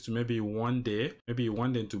change this to maybe 1 day, maybe you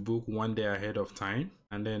want them to book 1 day ahead of time.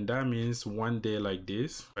 And then that means 1 day like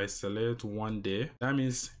this. If I select 1 day, that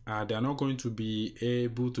means they're not going to be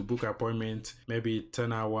able to book appointment maybe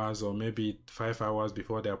 10 hours or maybe 5 hours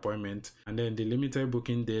before the appointment. And then the limited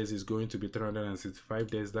booking days is going to be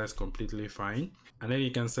 365 days. That's completely fine. And then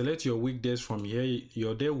you can select your weekdays from here.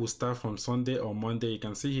 Your day will start from Sunday or Monday. You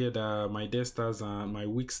can see here that my day starts and my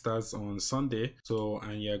week starts on Sunday. So,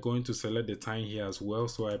 and you're going to select the time here as well.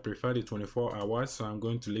 So I prefer the 24 hours. So I'm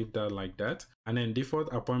going to leave that like that. And then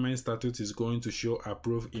default appointment status is going to show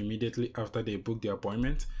approve immediately after they book the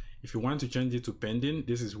appointment. If you want to change it to pending,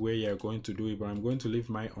 this is where you're going to do it, but I'm going to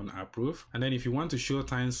leave mine on approve. And then if you want to show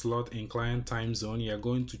time slot in client time zone, you're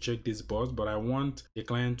going to check this box, but I want the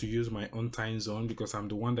client to use my own time zone because I'm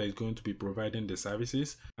the one that is going to be providing the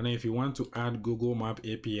services. And then if you want to add Google Map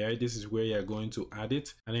API, this is where you're going to add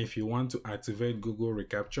it. And if you want to activate Google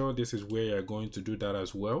Recapture, this is where you're going to do that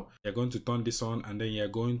as well. You're going to turn this on, and then you're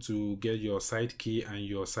going to get your site key and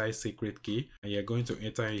your site secret key, and you're going to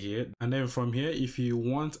enter it here. And then from here, if you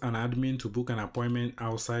want an admin to book an appointment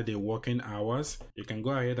outside the working hours, you can go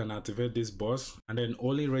ahead and activate this box, and then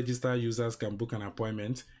only registered users can book an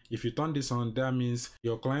appointment. If you turn this on, that means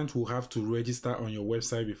your client will have to register on your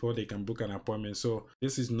website before they can book an appointment. So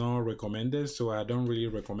this is not recommended, so I don't really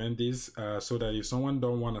recommend this, so that if someone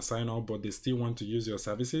don't want to sign up but they still want to use your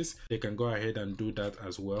services, they can go ahead and do that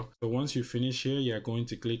as well. So once you finish here, you're going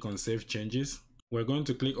to click on save changes. We're going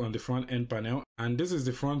to click on the front end panel, and this is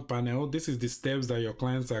the front panel. This is the steps that your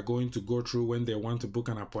clients are going to go through when they want to book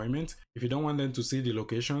an appointment. If you don't want them to see the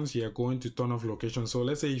locations, you're going to turn off location. So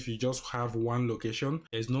let's say if you just have one location,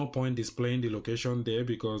 there's no point displaying the location there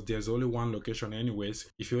because there's only one location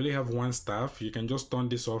anyways. If you only have one staff, you can just turn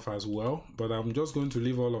this off as well, but I'm just going to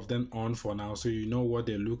leave all of them on for now so you know what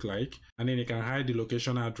they look like. And then you can hide the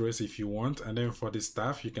location address if you want. And then for the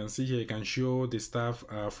staff, you can see here, you can show the staff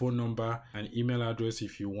phone number and email address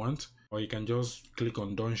if you want, or you can just click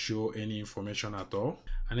on don't show any information at all.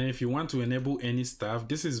 And then if you want to enable any staff,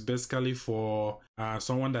 this is basically for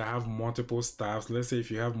someone that have multiple staffs. Let's say if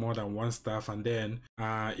you have more than one staff, and then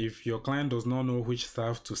if your client does not know which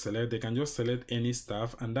staff to select, they can just select any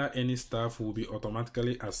staff, and that any staff will be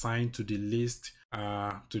automatically assigned to the list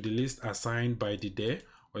assigned by the day.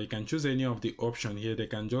 Or you can choose any of the option here. They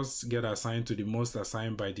can just get assigned to the most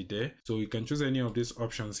assigned by the day. So you can choose any of these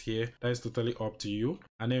options here. That is totally up to you.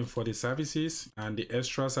 And then for the services and the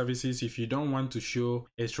extra services, if you don't want to show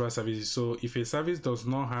extra services, so if a service does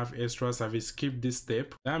not have extra service, skip this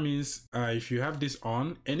step. That means if you have this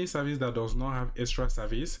on, any service that does not have extra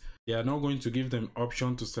service, they are not going to give them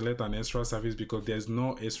option to select an extra service because there's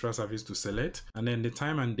no extra service to select. And then the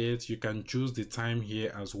time and date, you can choose the time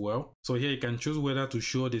here as well. So here you can choose whether to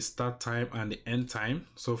show the start time and the end time.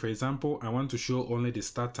 So for example, I want to show only the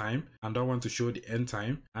start time and I want to show the end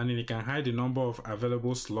time. And then you can hide the number of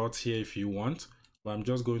available slots here if you want, but I'm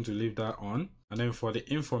just going to leave that on. And then for the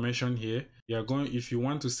information here, if you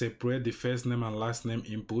want to separate the first name and last name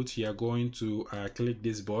input, you are going to click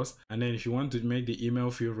this box. And then if you want to make the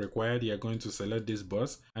email field required, you are going to select this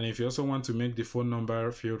box. And if you also want to make the phone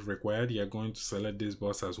number field required, you are going to select this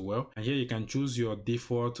box as well. And here you can choose your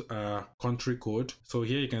default country code. So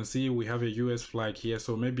here you can see we have a US flag here.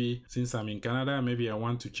 So maybe since I'm in Canada, maybe I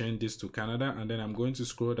want to change this to Canada. And then I'm going to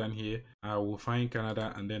scroll down here. I will find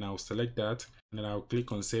Canada, and then I'll select that, and then I'll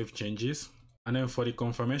click on save changes. And then for the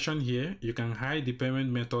confirmation here, you can hide the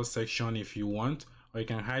payment method section if you want, or you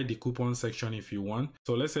can hide the coupon section if you want.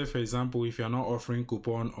 So let's say for example, if you're not offering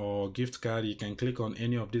coupon or gift card, you can click on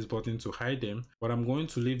any of these buttons to hide them, but I'm going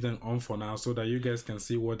to leave them on for now so that you guys can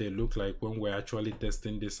see what they look like when we're actually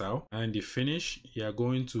testing this out. And the finish, you're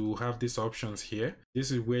going to have these options here.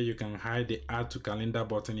 This is where you can hide the add to calendar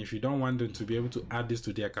button. If you don't want them to be able to add this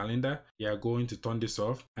to their calendar, you are going to turn this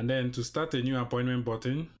off. And then to start a new appointment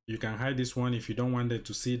button, you can hide this one if you don't want them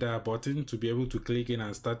to see that button to be able to click in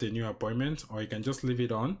and start a new appointment, or you can just leave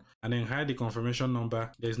it on. And then hide the confirmation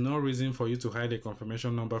number. There's no reason for you to hide the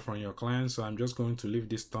confirmation number from your client, so I'm just going to leave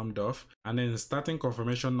this turned off. And then starting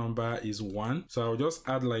confirmation number is 1, so I'll just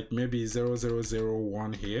add like maybe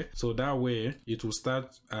 0001 here, so that way it will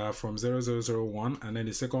start from 0001, and then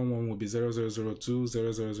the second one will be 0002,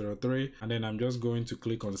 0003, and then I'm just going to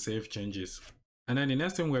click on save changes. And then the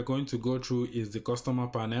next thing we're going to go through is the customer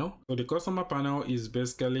panel. So the customer panel is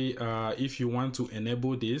basically if you want to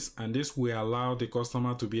enable this, and this will allow the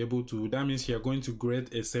customer to be able to, that means you're going to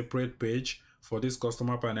create a separate page for this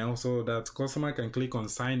customer panel so that customer can click on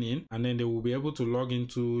sign in, and then they will be able to log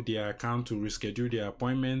into their account to reschedule their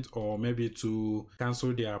appointment, or maybe to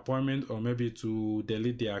cancel their appointment, or maybe to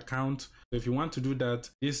delete their account. So if you want to do that,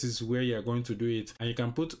 this is where you're going to do it. And you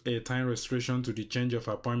can put a time restriction to the change of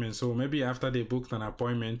appointment. So maybe after they booked an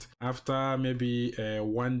appointment, after maybe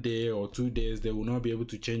 1 day or 2 days, they will not be able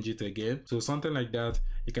to change it again. So something like that,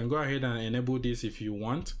 you can go ahead and enable this if you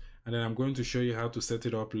want. And then I'm going to show you how to set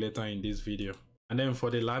it up later in this video. And then for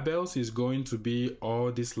the labels, it's going to be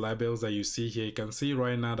all these labels that you see here. You can see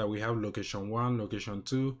right now that we have location 1, location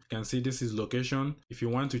 2. You can see this is location. If you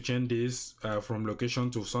want to change this from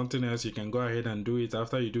location to something else, you can go ahead and do it.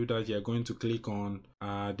 After you do that, you're going to click on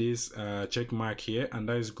this check mark here, and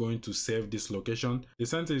that is going to save this location. The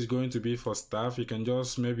center is going to be for staff. You can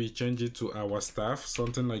just maybe change it to our staff,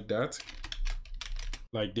 something like that,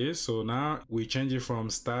 like this. So now we change it from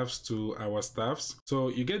staffs to our staffs. So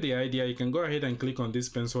you get the idea. You can go ahead and click on this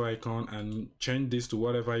pencil icon and change this to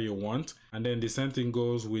whatever you want. And then the same thing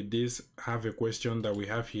goes with this have a question that we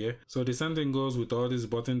have here. So the same thing goes with all this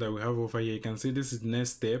button that we have over here. You can see this is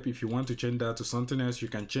next step. If you want to change that to something else, you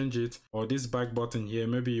can change it. Or this back button here,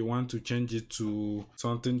 maybe you want to change it to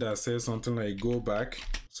something that says something like go back.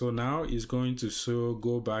 So now it's going to show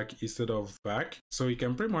go back instead of back. So you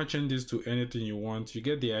can pretty much change this to anything you want. You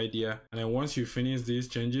get the idea. And then once you finish these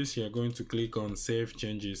changes, you're going to click on save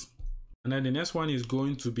changes. And then the next one is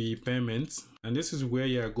going to be payments. And this is where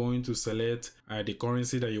you are going to select the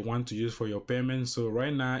currency that you want to use for your payment. So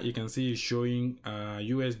right now you can see it's showing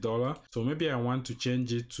US dollar. So maybe I want to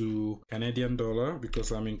change it to Canadian dollar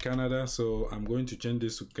because I'm in Canada. So I'm going to change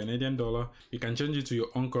this to Canadian dollar. You can change it to your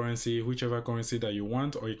own currency, whichever currency that you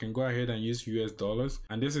want, or you can go ahead and use US dollars.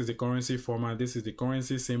 And this is the currency format. This is the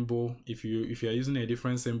currency symbol. If you are using a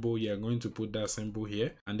different symbol, you are going to put that symbol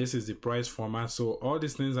here. And this is the price format. So all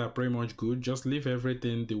these things are pretty much good. Just leave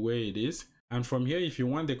everything the way it is. And from here, if you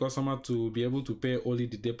want the customer to be able to pay only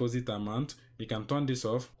the deposit amount, you can turn this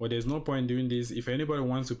off, but there's no point doing this. If anybody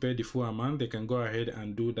wants to pay the full amount, they can go ahead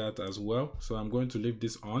and do that as well. So I'm going to leave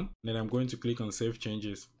this on. Then I'm going to click on save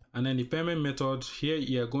changes. And then the payment method here,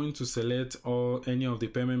 you are going to select any of the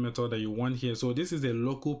payment method that you want here. So this is a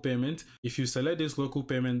local payment. If you select this local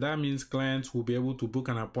payment, that means clients will be able to book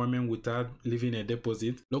an appointment without leaving a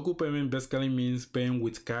deposit. Local payment basically means paying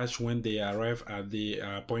with cash when they arrive at the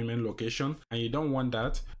appointment location, and you don't want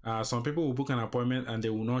that. Some people will book an appointment and they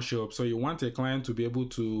will not show up. So you want a client to be able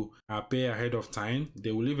to pay ahead of time.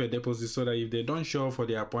 They will leave a deposit so that if they don't show up for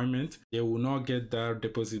the appointment, they will not get that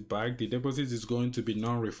deposit back. The deposit is going to be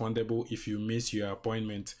non-refundable if you miss your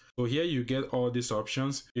appointment. So here you get all these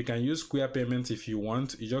options. You can use Square payments if you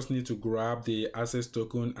want. You just need to grab the access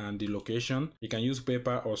token and the location. You can use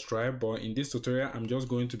PayPal or Stripe, but in this tutorial I'm just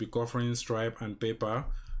going to be covering Stripe and PayPal,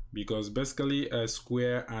 because basically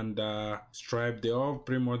Square and Stripe, they're all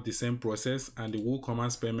pretty much the same process, and the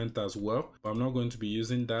WooCommerce payment as well. But I'm not going to be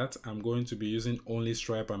using that. I'm going to be using only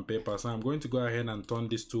Stripe and PayPal. So I'm going to go ahead and turn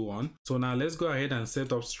these two on. So now let's go ahead and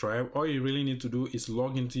set up Stripe. All you really need to do is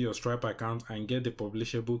log into your Stripe account and get the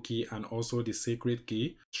publishable key and also the secret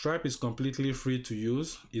key. Stripe is completely free to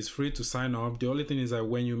use. It's free to sign up. The only thing is that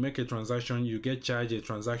when you make a transaction, you get charged a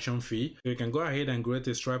transaction fee. So you can go ahead and create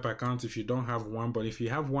a Stripe account if you don't have one, but if you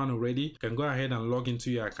have one already, you can go ahead and log into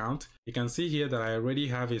your account. You can see here that I already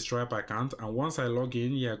have a Stripe account, and once I log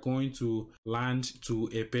in, you are going to land to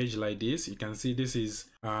a page like this. You can see this is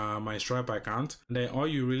my Stripe account. And then all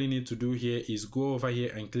you really need to do here is go over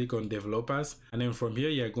here and click on developers, and then from here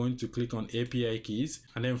you are going to click on API keys,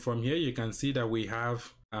 and then from here you can see that we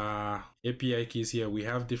have API keys here. We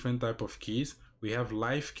have different type of keys. We have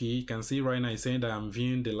live key. You can see right now it's saying that I'm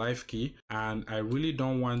viewing the live key, and I really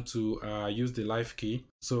don't want to use the live key.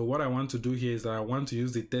 So what I want to do here is that I want to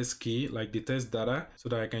use the test key, like the test data, so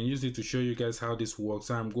that I can use it to show you guys how this works.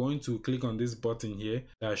 So I'm going to click on this button here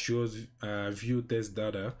that shows view test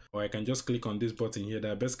data, or I can just click on this button here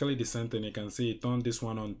that basically the same thing. You can see it, turn this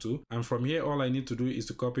one on too. And from here, all I need to do is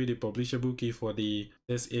to copy the publishable key for the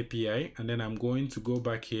test API, and then I'm going to go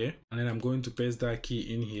back here, and then I'm going to paste that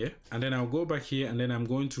key in here, and then I'll go back here, and then I'm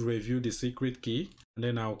going to review the secret key, and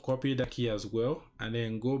then I'll copy that key as well, and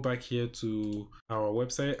then go back here to our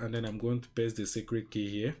website, and then I'm going to paste the secret key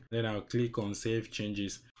here. Then I'll click on save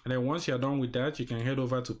changes. And then once you're done with that, you can head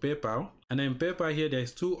over to PayPal. And then PayPal here,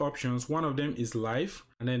 there's two options. One of them is live,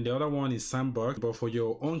 and then the other one is sandbox. But for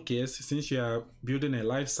your own case, since you are building a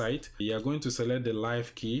live site, you are going to select the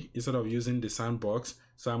live key instead of using the sandbox.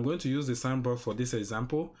 So I'm going to use the sandbox for this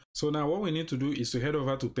example. So now what we need to do is to head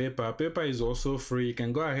over to PayPal. PayPal is also free. You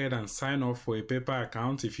can go ahead and sign up for a PayPal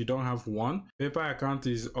account if you don't have one. PayPal account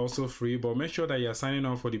is also free, but make sure that you're signing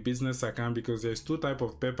up for the business account, because there's two types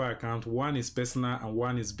of PayPal account. One is personal and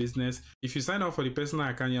one is business. If you sign up for the personal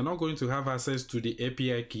account, you're not going to have access to the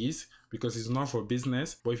API keys because it's not for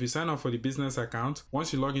business. But if you sign up for the business account,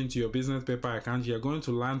 once you log into your business PayPal account, you're going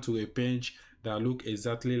to land to a page that look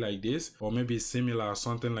exactly like this, or maybe similar or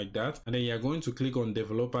something like that. And then you're going to click on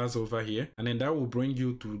developers over here, and then that will bring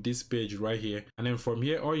you to this page right here. And then from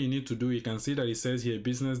here, all you need to do, you can see that it says here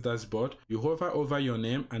business dashboard. You hover over your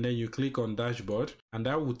name and then you click on dashboard, and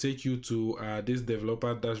that will take you to this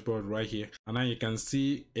developer dashboard right here. And now you can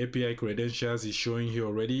see API credentials is showing here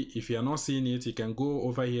already. If you are not seeing it, you can go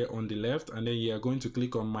over here on the left, and then you are going to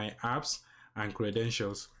click on my apps and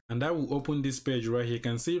credentials, and that will open this page right here. You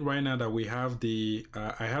can see right now that we have the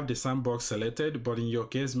I have the sandbox selected, but in your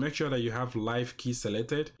case, make sure that you have live key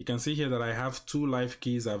selected. You can see here that I have 2 live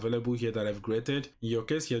keys available here that I've created. In your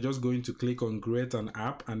case, you're just going to click on create an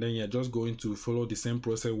app, and then you're just going to follow the same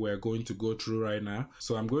process we're going to go through right now.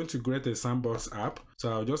 So I'm going to create a sandbox app.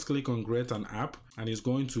 So I'll just click on create an app, and it's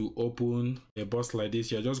going to open a box like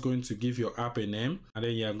this. You're just going to give your app a name, and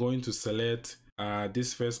then you're going to select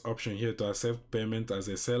this first option here to accept payment as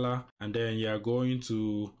a seller, and then you are going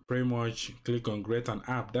to pretty much click on create an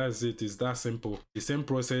app. That's it. It's that simple. The same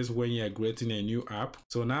process when you are creating a new app.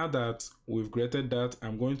 So now that we've created that,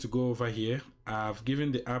 I'm going to go over here. I've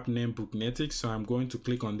given the app name Booknetic, so I'm going to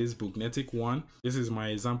click on this Booknetic one. This is my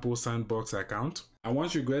example sandbox account. And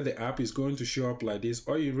once you create the app, it's going to show up like this.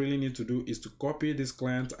 All you really need to do is to copy this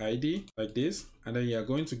client ID like this, and then you're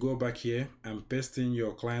going to go back here and paste in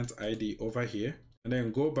your client ID over here, and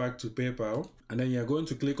then go back to PayPal, and then you're going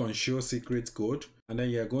to click on show secret code, and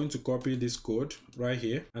then you're going to copy this code right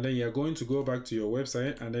here, and then you're going to go back to your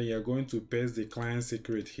website, and then you're going to paste the client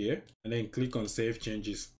secret here, and then click on save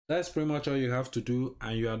changes. That's pretty much all you have to do,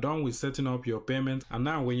 and you are done with setting up your payment. And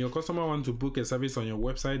now when your customer wants to book a service on your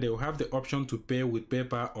website, they will have the option to pay with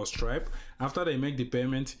PayPal or Stripe. After they make the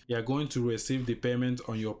payment, you are going to receive the payment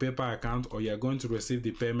on your PayPal account, or you are going to receive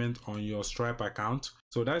the payment on your Stripe account.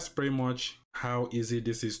 So that's pretty much how easy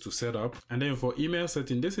this is to set up. And then for email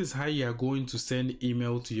setting, this is how you are going to send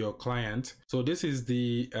email to your client. So this is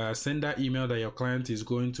the sender email that your client is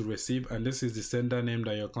going to receive, and this is the sender name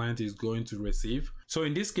that your client is going to receive. So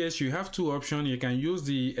in this case, you have 2 options. You can use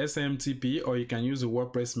the SMTP or you can use the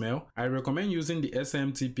WordPress mail. I recommend using the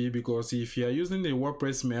SMTP because if you are using the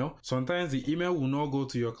WordPress mail, sometimes the email will not go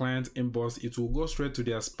to your client inbox. It will go straight to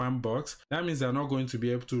their spam box. That means they're not going to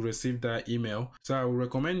be able to receive that email. So I will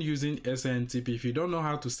recommend using SMTP. If you don't know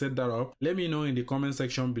how to set that up, let me know in the comment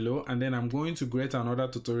section below, and then I'm going to create another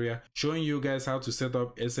tutorial showing you guys how to set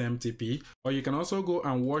up SMTP. Or you can also go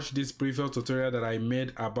and watch this previous tutorial that I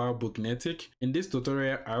made about Booknetic. In this tutorial,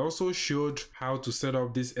 I also showed how to set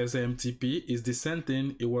up this SMTP. It's the same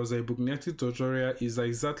thing. It was a Booknetic tutorial. It's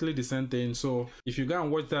exactly the same thing. So if you go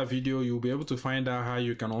and watch that video, you'll be able to find out how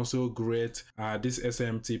you can also create this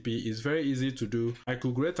SMTP. It's very easy to do. I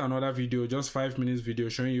could create another video, just 5 minutes video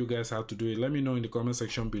showing you guys how to do it. Let me know in the comment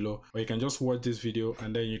section below, or you can just watch this video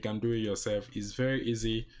and then you can do it yourself. It's very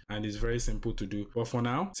easy and it's very simple to do. But for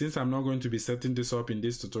now, since I'm not going to be setting this up in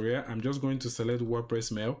this tutorial, I'm just going to select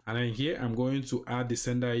WordPress mail, and then here I'm going to add the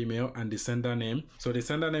sender email and the sender name. So the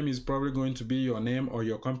sender name is probably going to be your name or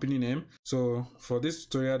your company name. So for this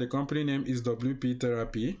tutorial, the company name is WP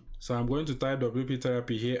Therapy. So I'm going to type WP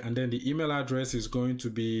Therapy here, and then the email address is going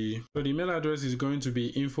to be,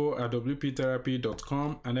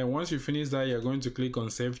 info@wptherapy.com. And then once you finish that, you're going to click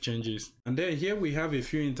on save changes. And then here we have a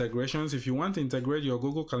few integrations. If you want to integrate your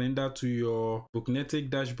Google Calendar to your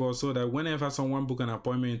Booknetic dashboard so that whenever someone book an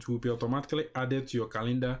appointment, it will be automatically added to your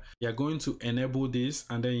calendar, you're going to enable this,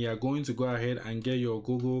 and then you're going to go ahead and get your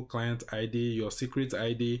Google client ID, your secret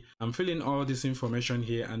ID. I'm filling all this information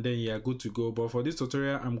here, and then you're good to go. But for this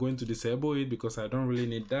tutorial, I'm going to disable it because I don't really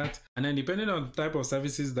need that. And then depending on the type of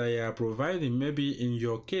services that you are providing, maybe in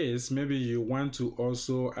your case, maybe you want to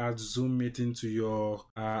also add Zoom meeting to your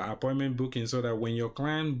appointment booking, so that when your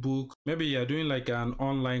client book, maybe you're doing like an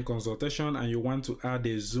online consultation and you want to add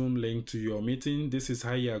a Zoom link to your meeting, this is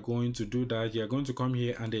how you are going to do that. You're going to come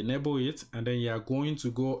here and enable it, and then you are going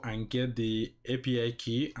to go and get the API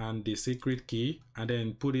key and the secret key, and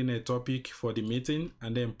then put in a topic for the meeting,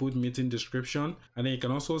 and then put meeting description, and then you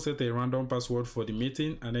can also set a random password for the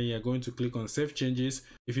meeting, and then you're going to click on save changes.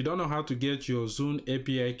 If you don't know how to get your Zoom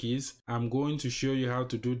API keys, I'm going to show you how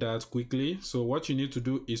to do that quickly. So what you need to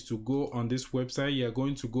do is to go on this website. You're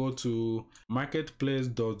going to go to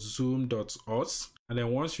marketplace.zoom.us, And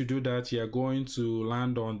then once you do that, you're going to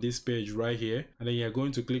land on this page right here, and then you're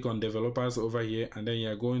going to click on developers over here, and then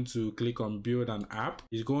you're going to click on build an app.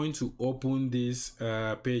 It's going to open this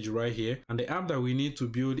page right here, and the app that we need to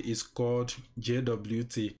build is called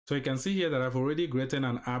JWT. So you can see here that I've already created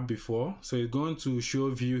an app before, so it's going to show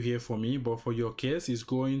view here for me, but for your case it's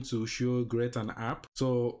going to show create an app.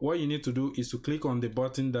 So what you need to do is to click on the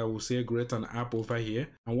button that will say create an app over here,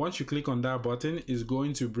 and once you click on that button, it's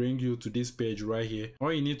going to bring you to this page right here.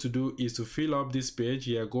 All you need to do is to fill up this page.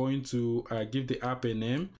 You're going to give the app a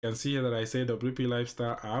name. You can see here that I say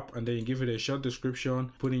Wplifestyle app, and then you give it a short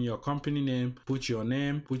description, put in your company name, put your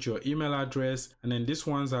name, put your email address, and then these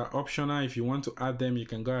ones are optional. If you want to add them, you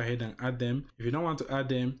can go ahead and add them. If you don't want to add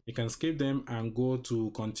them, you can skip them and go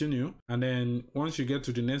to continue. And then once you get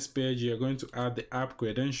to the next page, you're going to add the app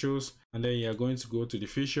credentials, and then you're going to go to the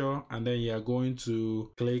feature, and then you're going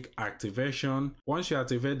to click activation. Once you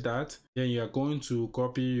activate that, then you're going to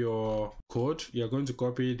copy your code. You're going to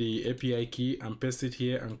copy the API key and paste it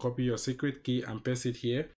here, and copy your secret key and paste it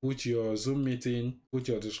here. Put your Zoom meeting, put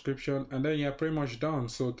your description, and then you're pretty much done.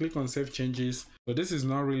 So click on save changes. So this is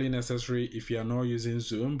not really necessary if you are not using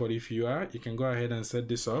Zoom, but if you are, you can go ahead and set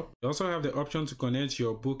this up. You also have the option to connect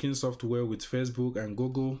your booking software with Facebook and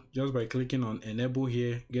Google just by clicking on enable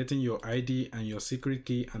here, getting your ID and your secret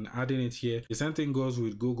key and adding it here. The same thing goes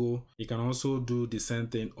with Google. You can also do the same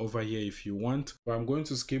thing over here if you want, but I'm going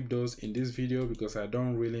to skip those in this video because I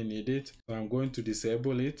don't really need it. So I'm going to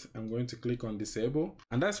disable it. I'm going to click on disable,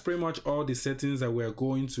 and that's pretty much all the settings that we're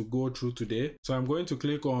going to go through today. So I'm going to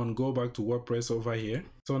click on go back to WordPress over here.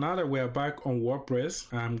 So now that we're back on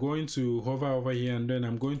WordPress, I'm going to hover over here, and then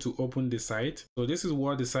I'm going to open the site. So this is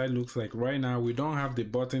what the site looks like right now. We don't have the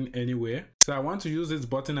button anywhere. So I want to use this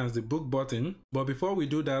button as the book button. But before we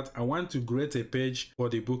do that, I want to create a page for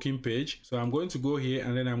the booking page. So I'm going to go here,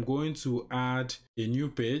 and then I'm going to add a new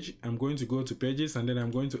page. I'm going to go to pages, and then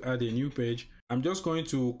I'm going to add a new page. I'm just going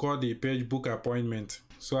to call the page book appointment.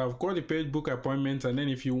 So I've called the page book appointment, and then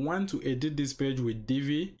if you want to edit this page with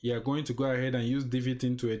Divi, you're going to go ahead and use Divi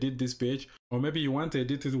thing to edit this page. Or maybe you want to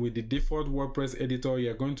edit it with the default WordPress editor,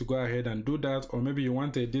 you're going to go ahead and do that. Or maybe you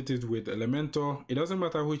want to edit it with Elementor. It doesn't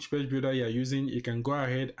matter which page builder you're using, you can go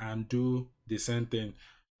ahead and do the same thing.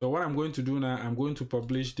 So what I'm going to do now, I'm going to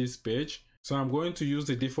publish this page. So I'm going to use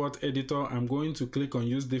the default editor. I'm going to click on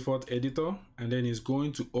use default editor, and then it's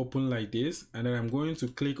going to open like this. And then I'm going to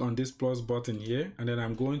click on this plus button here, and then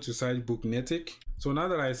I'm going to search Booknetic. So now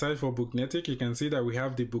that I search for Booknetic, you can see that we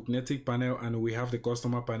have the Booknetic panel and we have the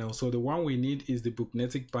customer panel. So the one we need is the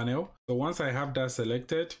Booknetic panel. So once I have that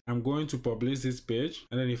selected, I'm going to publish this page.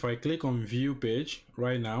 And then if I click on view page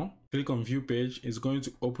right now, click on view page, it's going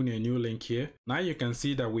to open a new link here. Now you can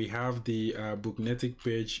see that we have the Booknetic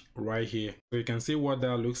page right here. So you can see what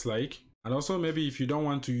that looks like. And also, maybe if you don't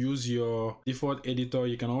want to use your default editor,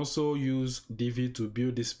 you can also use Divi to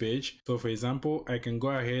build this page. So for example, I can go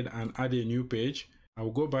ahead and add a new page.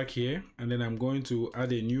 I'll go back here, and then I'm going to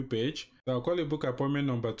add a new page. So I'll call it book appointment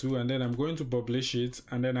number 2, and then I'm going to publish it,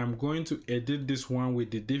 and then I'm going to edit this one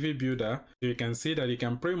with the Divi builder. So you can see that you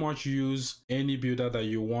can pretty much use any builder that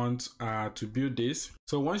you want to build this.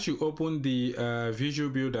 So once you open the visual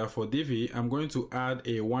builder for Divi, I'm going to add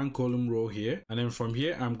a 1 column row here, and then from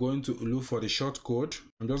here I'm going to look for the short code.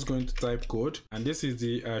 I'm just going to type code, and this is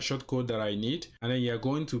the short code that I need, and then you're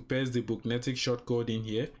going to paste the Booknetic short code in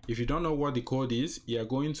here. If you don't know what the code is, you're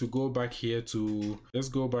going to go back here to, let's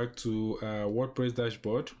go back to WordPress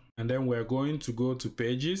dashboard, and then we're going to go to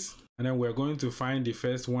pages, and then we're going to find the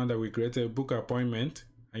first one that we created, book appointment,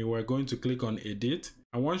 and we're going to click on edit.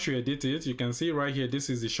 And once you edit it, you can see right here, this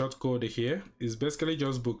is the short code here. It's basically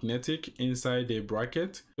just Booknetic inside the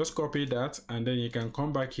bracket. Just copy that, and then you can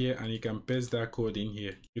come back here and you can paste that code in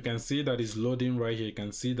here. You can see that it's loading right here. You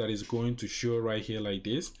can see that it's going to show right here like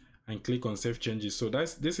this, and click on save changes. So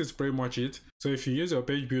this is pretty much it. So if you use your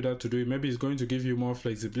page builder to do it, maybe it's going to give you more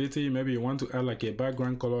flexibility. Maybe you want to add like a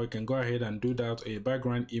background color, you can go ahead and do that, a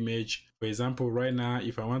background image. For example, right now,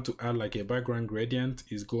 if I want to add like a background gradient,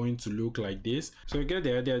 it's going to look like this. So you get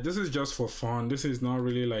the idea. This is just for fun. This is not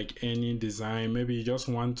really like any design. Maybe you just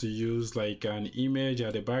want to use like an image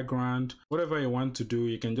at the background. Whatever you want to do,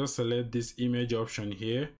 you can just select this image option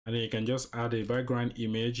here, and then you can just add a background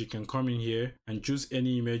image. You can come in here and choose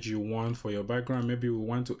any image you want for your background. Maybe we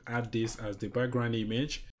want to add this as the background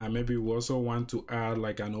image, and maybe we also want to add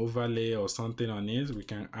like an overlay or something on it. We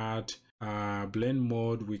can add blend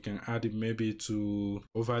mode. We can add it maybe to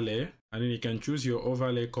overlay, and then you can choose your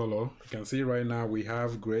overlay color. You can see right now we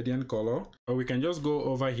have gradient color, or we can just go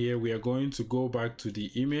over here. We are going to go back to the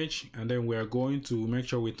image, and then we are going to make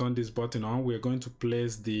sure we turn this button on. We are going to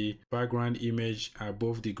place the background image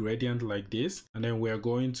above the gradient like this, and then we are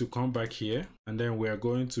going to come back here, and then we are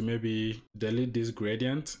going to maybe delete this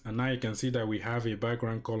gradient, and now you can see that we have a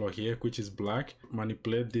background color here which is black.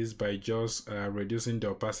 Manipulate this by just reducing the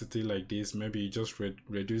opacity like this. Maybe you just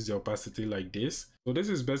reduce the opacity like this. So this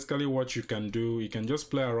is basically what you can do. You can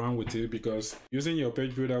just play around with it, because using your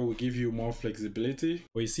page builder will give you more flexibility.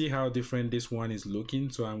 But you see how different this one is looking.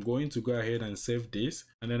 So I'm going to go ahead and save this,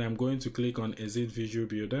 and then I'm going to click on Exit Visual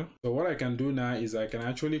Builder. So what I can do now is I can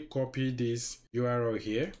actually copy this URL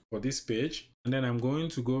here for this page, and then I'm going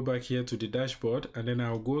to go back here to the dashboard, and then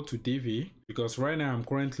I'll go to Divi, because right now I'm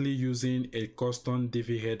currently using a custom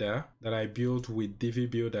Divi header that I built with Divi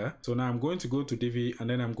Builder. So now I'm going to go to Divi, and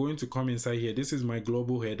then I'm going to come inside here. This is my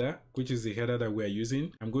global header, which is the header that we are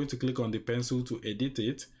using. I'm going to click on the pencil to edit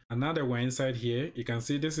it. And now that we're inside here, you can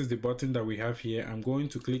see this is the button that we have here. I'm going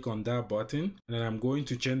to click on that button, and then I'm going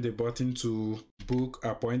to change the button to book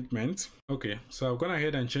appointment. Okay, so I've gone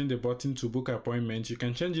ahead and changed the button to book appointment. You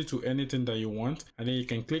can change it to anything that you want, and then you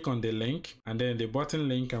can click on the link, and then the button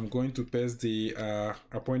link, I'm going to paste the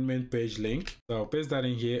appointment page link. So I'll paste that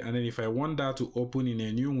in here, and then if I want that to open in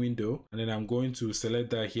a new window, and then I'm going to select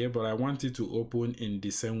that here, but I want it to open in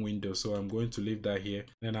the same window, so I'm going to leave that here.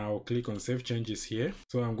 Then I'll click on Save Changes here.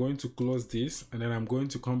 So I'm going to close this, and then I'm going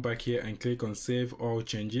to come back here and click on Save All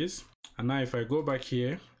Changes. And now if I go back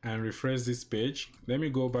here and refresh this page, let me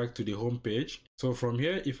go back to the home page. So from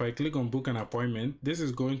here, if I click on book an appointment, this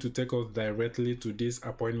is going to take us directly to this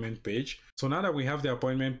appointment page. So now that we have the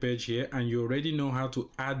appointment page here, and you already know how to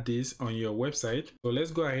add this on your website, so let's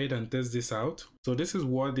go ahead and test this out. So this is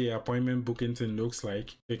what the appointment booking thing looks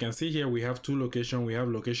like. You can see here we have two locations. We have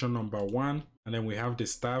location number 1, and then we have the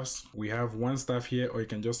staffs. We have one staff here, or you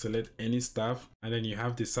can just select any staff. And then you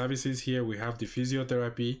have the services here. We have the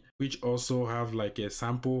physiotherapy, which also have like a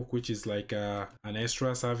sample, which is like an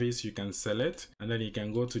extra service you can select. And then you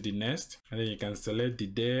can go to the next, and then you can select the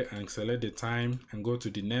day and select the time and go to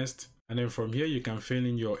the next. And then from here, you can fill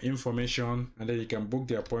in your information, and then you can book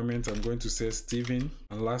the appointment. I'm going to say Steven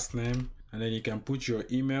and last name, and then you can put your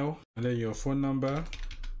email and then your phone number.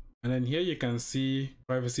 And then here you can see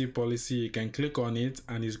privacy policy. You can click on it,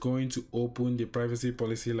 and it's going to open the privacy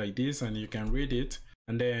policy like this, and you can read it.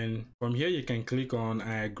 And then from here you can click on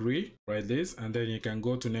I agree, right? This, and then you can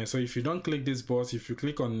go to next. So if you don't click this box, if you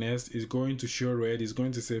click on next, it's going to show red. It's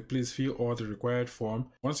going to say please fill all the required form.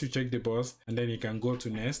 Once you check the box, and then you can go to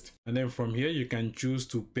next, and then from here you can choose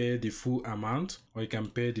to pay the full amount, or you can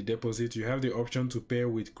pay the deposit. You have the option to pay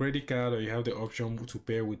with credit card, or you have the option to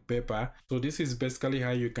pay with PayPal. So this is basically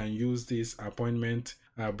how you can use this appointment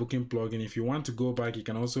booking plugin. If you want to go back, you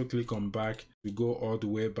can also click on back to go all the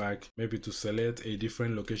way back, maybe to select a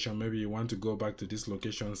different location. Maybe you want to go back to this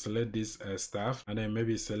location, select this staff, and then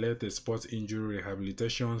maybe select a sports injury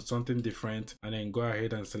rehabilitation, something different, and then go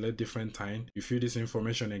ahead and select different time. You fill this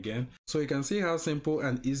information again. So you can see how simple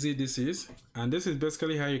and easy this is. And this is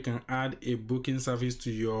basically how you can add a booking service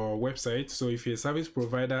to your website. So if you're a service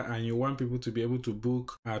provider and you want people to be able to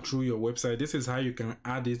book through your website, this is how you can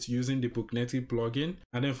add it using the Booknetic plugin.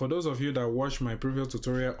 And then for those of you that watched my previous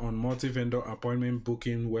tutorial on multi-vendor appointment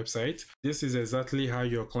booking website, this is exactly how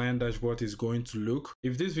your client dashboard is going to look.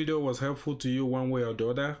 If this video was helpful to you one way or the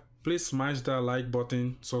other, please smash that like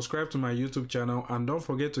button, subscribe to my YouTube channel, and don't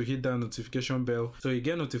forget to hit that notification bell so you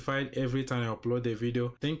get notified every time I upload a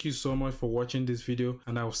video. Thank you so much for watching this video,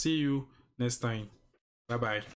 and I'll see you next time. Bye bye.